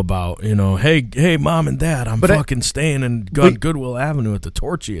home about. Hey, mom and dad, I'm fucking staying in Goodwill Avenue at the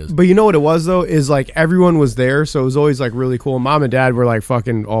Torchias. But you know what it was though is like everyone was there, so it was always like really cool. Mom and dad were like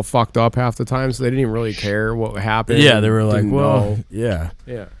fucking all fucked up half the time, so they didn't even really care what happened. Yeah, they were like, Didn't well, know. yeah.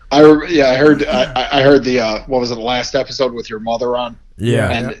 I heard the what was it, the last episode with your mother on? Yeah.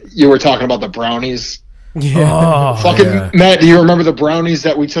 And you were talking about the brownies. Oh, Fucking yeah. Matt, do you remember the brownies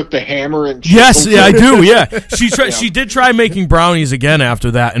that we took the hammer and Yes, chiseled yeah, I to? do. Yeah, she did try making brownies again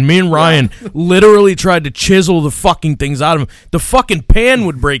after that, and me and Ryan literally tried to chisel the fucking things out of them. The fucking pan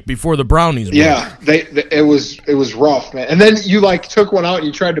would break before the brownies. Broke. Yeah, it was rough, man. And then you like took one out and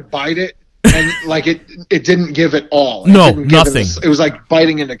you tried to bite it, and like it didn't give it all. It No, didn't give nothing. It was like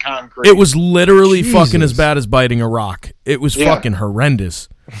biting into concrete. It was literally Jesus. fucking as bad as biting a rock. It was Yeah. fucking horrendous.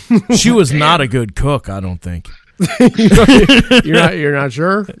 She was not a good cook, I don't think. You're not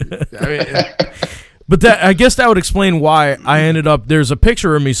sure? I mean, But I guess that would explain why I ended up. There's a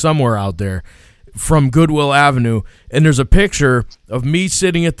picture of me somewhere out there from Goodwill Avenue, and there's a picture of me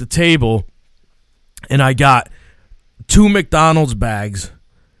sitting at the table, and I got 2 McDonald's bags.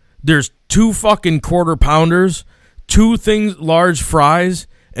 There's 2 fucking quarter pounders, 2 large fries,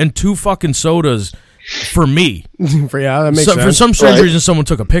 and 2 fucking sodas for me. that makes So, sense. for some strange Right. reason, someone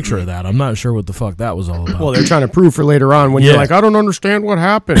took a picture of that. I'm not sure what the fuck that was all about. Well, they're trying to prove for later on when Yeah. you're like, I don't understand what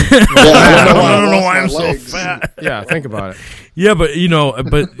happened. I don't know lost why my I'm so legs. fat. Yeah, think about it. Yeah, but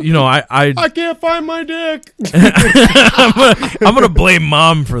I I can't find my dick. I'm gonna blame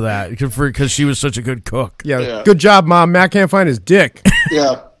mom for that because she was such a good cook. Yeah, Yeah. good job, Mom. Matt can't find his dick.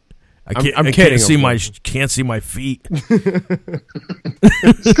 Yeah. I can't, I'm I kidding, can't see my feet.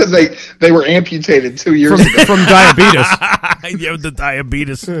 It's because they were amputated 2 years ago. From diabetes. Yeah, the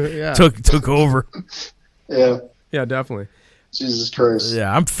diabetes Yeah. took over. Yeah. Yeah, definitely. Jesus Christ.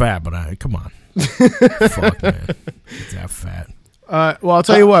 Yeah, I'm fat, but come on, fuck man, it's that fat. Well, I'll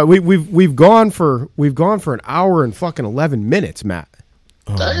tell you what. We've gone for an hour and fucking 11 minutes, Matt.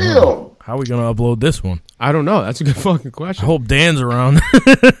 Damn. How are we gonna upload this one? I don't know. That's a good fucking I question. hope Dan's around.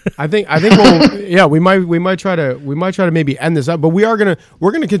 I think we might try to maybe end this up, but we're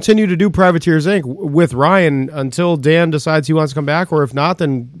gonna continue to do Privateers Inc. with Ryan until Dan decides he wants to come back, or if not,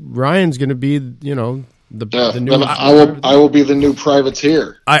 then Ryan's gonna be the Yeah, new. then I will be the new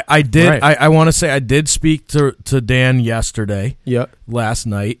privateer. I did. Right. I want to say I did speak to Dan yesterday. Yeah. Last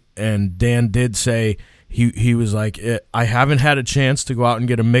night, and Dan did say he was like, I haven't had a chance to go out and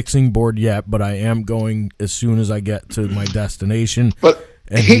get a mixing board yet, but I am going as soon as I get to my destination. But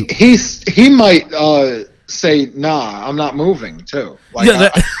And he might say, "Nah, I'm not moving." Too. Like, Yeah,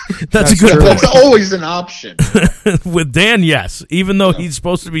 that's a good true. that's point. always an option. With Dan, yes. Even though he's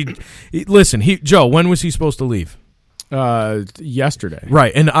supposed to be, listen, Joe, when was he supposed to leave? Yesterday.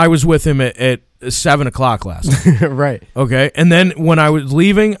 Right, and I was with him at 7:00 last night. Right. Okay, and then when I was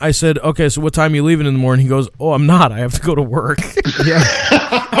leaving, I said, "Okay, so what time are you leaving in the morning?" He goes, "Oh, I'm not. I have to go to work." Yeah.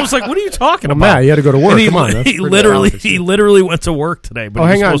 I was like, "What are you talking Well, about?" Matt, you had to go to work. And he, Come on. that's he pretty literally obvious. he literally went to work today. But Oh,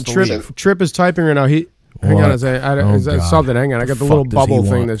 he was hang on. supposed to leave. Trip is typing right now. Hang What? on a second. Oh, Is that God. something? Hang on. I got the The little fuck does he bubble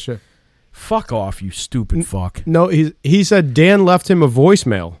thing want? that shit. Fuck off, you stupid fuck. No, he said Dan left him a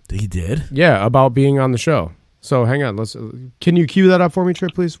voicemail. He did. Yeah, about being on the show. So hang on. Can you cue that up for me,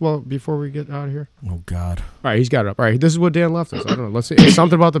 Trip, please? Well, before we get out of here. Oh God. All right, he's got it up. All right, this is what Dan left us. I don't know. Let's see. It's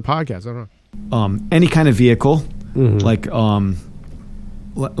something about the podcast. I don't know. Any kind of vehicle, Mm-hmm. like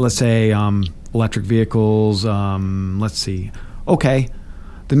let's say electric vehicles. Let's see. Okay,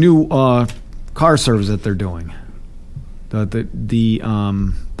 the new car service that they're doing.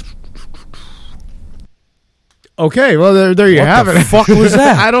 Okay, well there you have the it. fuck was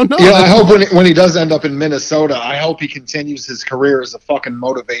that? I don't know. Yeah, I hope when he does end up in Minnesota, I hope he continues his career as a fucking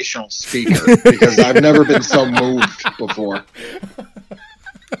motivational speaker because I've never been so moved before.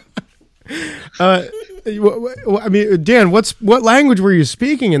 I mean, Dan, what language were you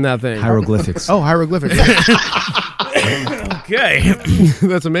speaking in that thing? Hieroglyphics. Oh, hieroglyphics. Okay.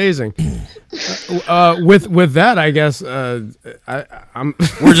 That's amazing. With that, I guess I'm.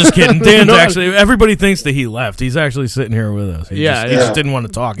 We're just kidding. Dan's actually. Everybody thinks that he left. He's actually sitting here with us. He Yeah, just didn't want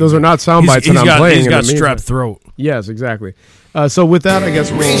to talk. Those are not sound bites that I'm playing. He's got in the meantime. strep throat. Yes, exactly. So with that, I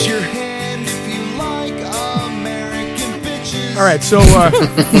guess Raise we'll. your hand if you like American bitches. All right. So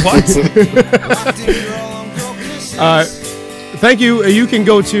thank you. You can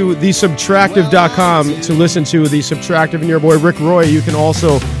go to thesubtractive.com to listen to The Subtractive and your boy Rick Roy. You can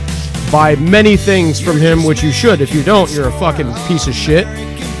also buy many things from him, which you should. If you don't, you're a fucking piece of shit.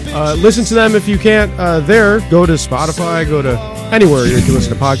 Listen to them if you can't. Go to Spotify, go to anywhere you can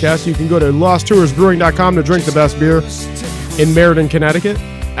listen to podcasts. You can go to LostToursBrewing.com to drink the best beer in Meriden, Connecticut.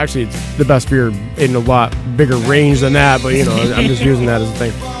 Actually, it's the best beer in a lot bigger range than that, but I'm just using that as a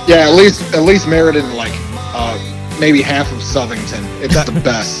thing. Yeah, at least Meriden, like maybe half of Southington. It's the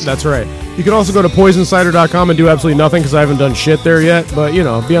best. That's right. You can also go to poisoncider.com and do absolutely nothing because I haven't done shit there yet. But, be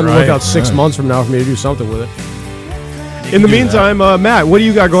on the lookout 6 months from now for me to do something with it. In the meantime, Matt, what do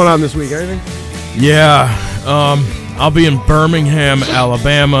you got going on this week? Anything? Yeah. I'll be in Birmingham,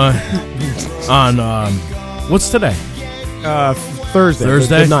 Alabama on, what's today? Thursday.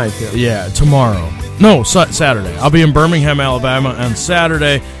 Thursday? The 9th, Yeah, tomorrow. No, Saturday. I'll be in Birmingham, Alabama on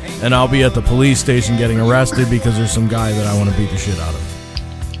Saturday, and I'll be at the police station getting arrested because there's some guy that I want to beat the shit out of.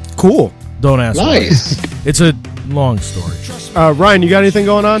 Cool. Don't ask me. Nice. It's a long story. Ryan, you got anything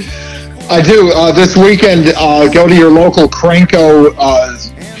going on? I do. This weekend, go to your local Cranko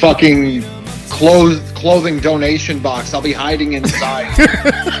fucking clothing donation box. I'll be hiding inside,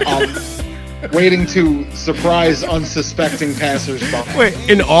 waiting to surprise unsuspecting passersby. Wait,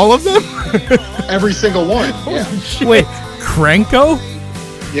 in all of them? Every single one. Yeah. Wait, Cranko?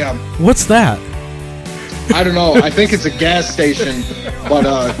 Yeah. What's that? I don't know. I think it's a gas station, but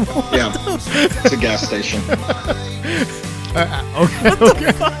yeah, it's a gas station.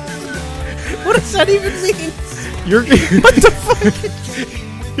 Okay. What does that even mean? You're What the fuck?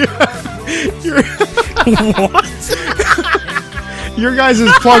 What? Your guys'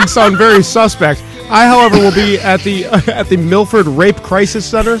 plugs sound very suspect. I, however, will be at the Milford Rape Crisis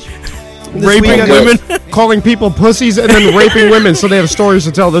Center. Raping women? Calling people pussies and then raping women so they have stories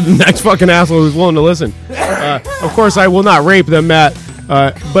to tell to the next fucking asshole who's willing to listen. Of course, I will not rape them, Matt,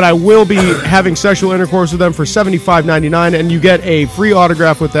 but I will be having sexual intercourse with them for $75.99, and you get a free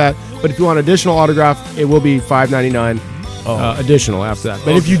autograph with that. But if you want additional autograph, it will be $5.99 additional after that.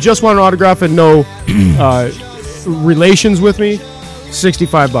 But if you just want an autograph and no relations with me,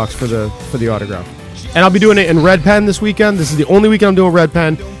 $65 for the autograph. And I'll be doing it in red pen this weekend. This is the only weekend I'm doing red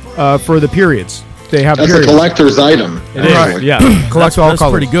pen for the periods. They have That's periods. a collector's item. It is. Actually. Yeah, collect all That's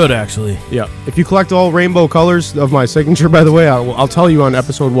colors. pretty good, actually. Yeah, if you collect all rainbow colors of my signature, by the way, I'll tell you on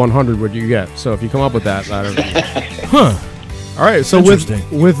episode 100 what you get. So if you come up with that, I don't know. Huh. All right, so Interesting.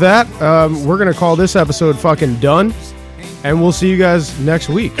 with that, we're gonna call this episode fucking done, and we'll see you guys next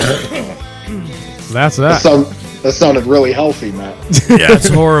week. That's that. That sounded really healthy, Matt. Yeah, it's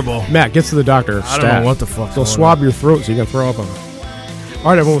horrible. Matt, gets to the doctor. I don't know what the fuck's They'll going swab your throat so you can throw up on it.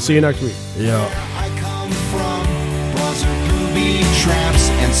 All right, everyone. We'll see you next week. Yeah. I come from bras or booby traps,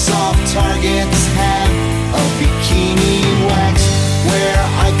 and soft targets have a bikini wax. Where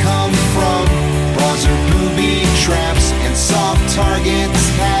I come from, bras or booby traps, and soft targets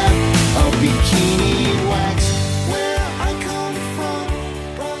have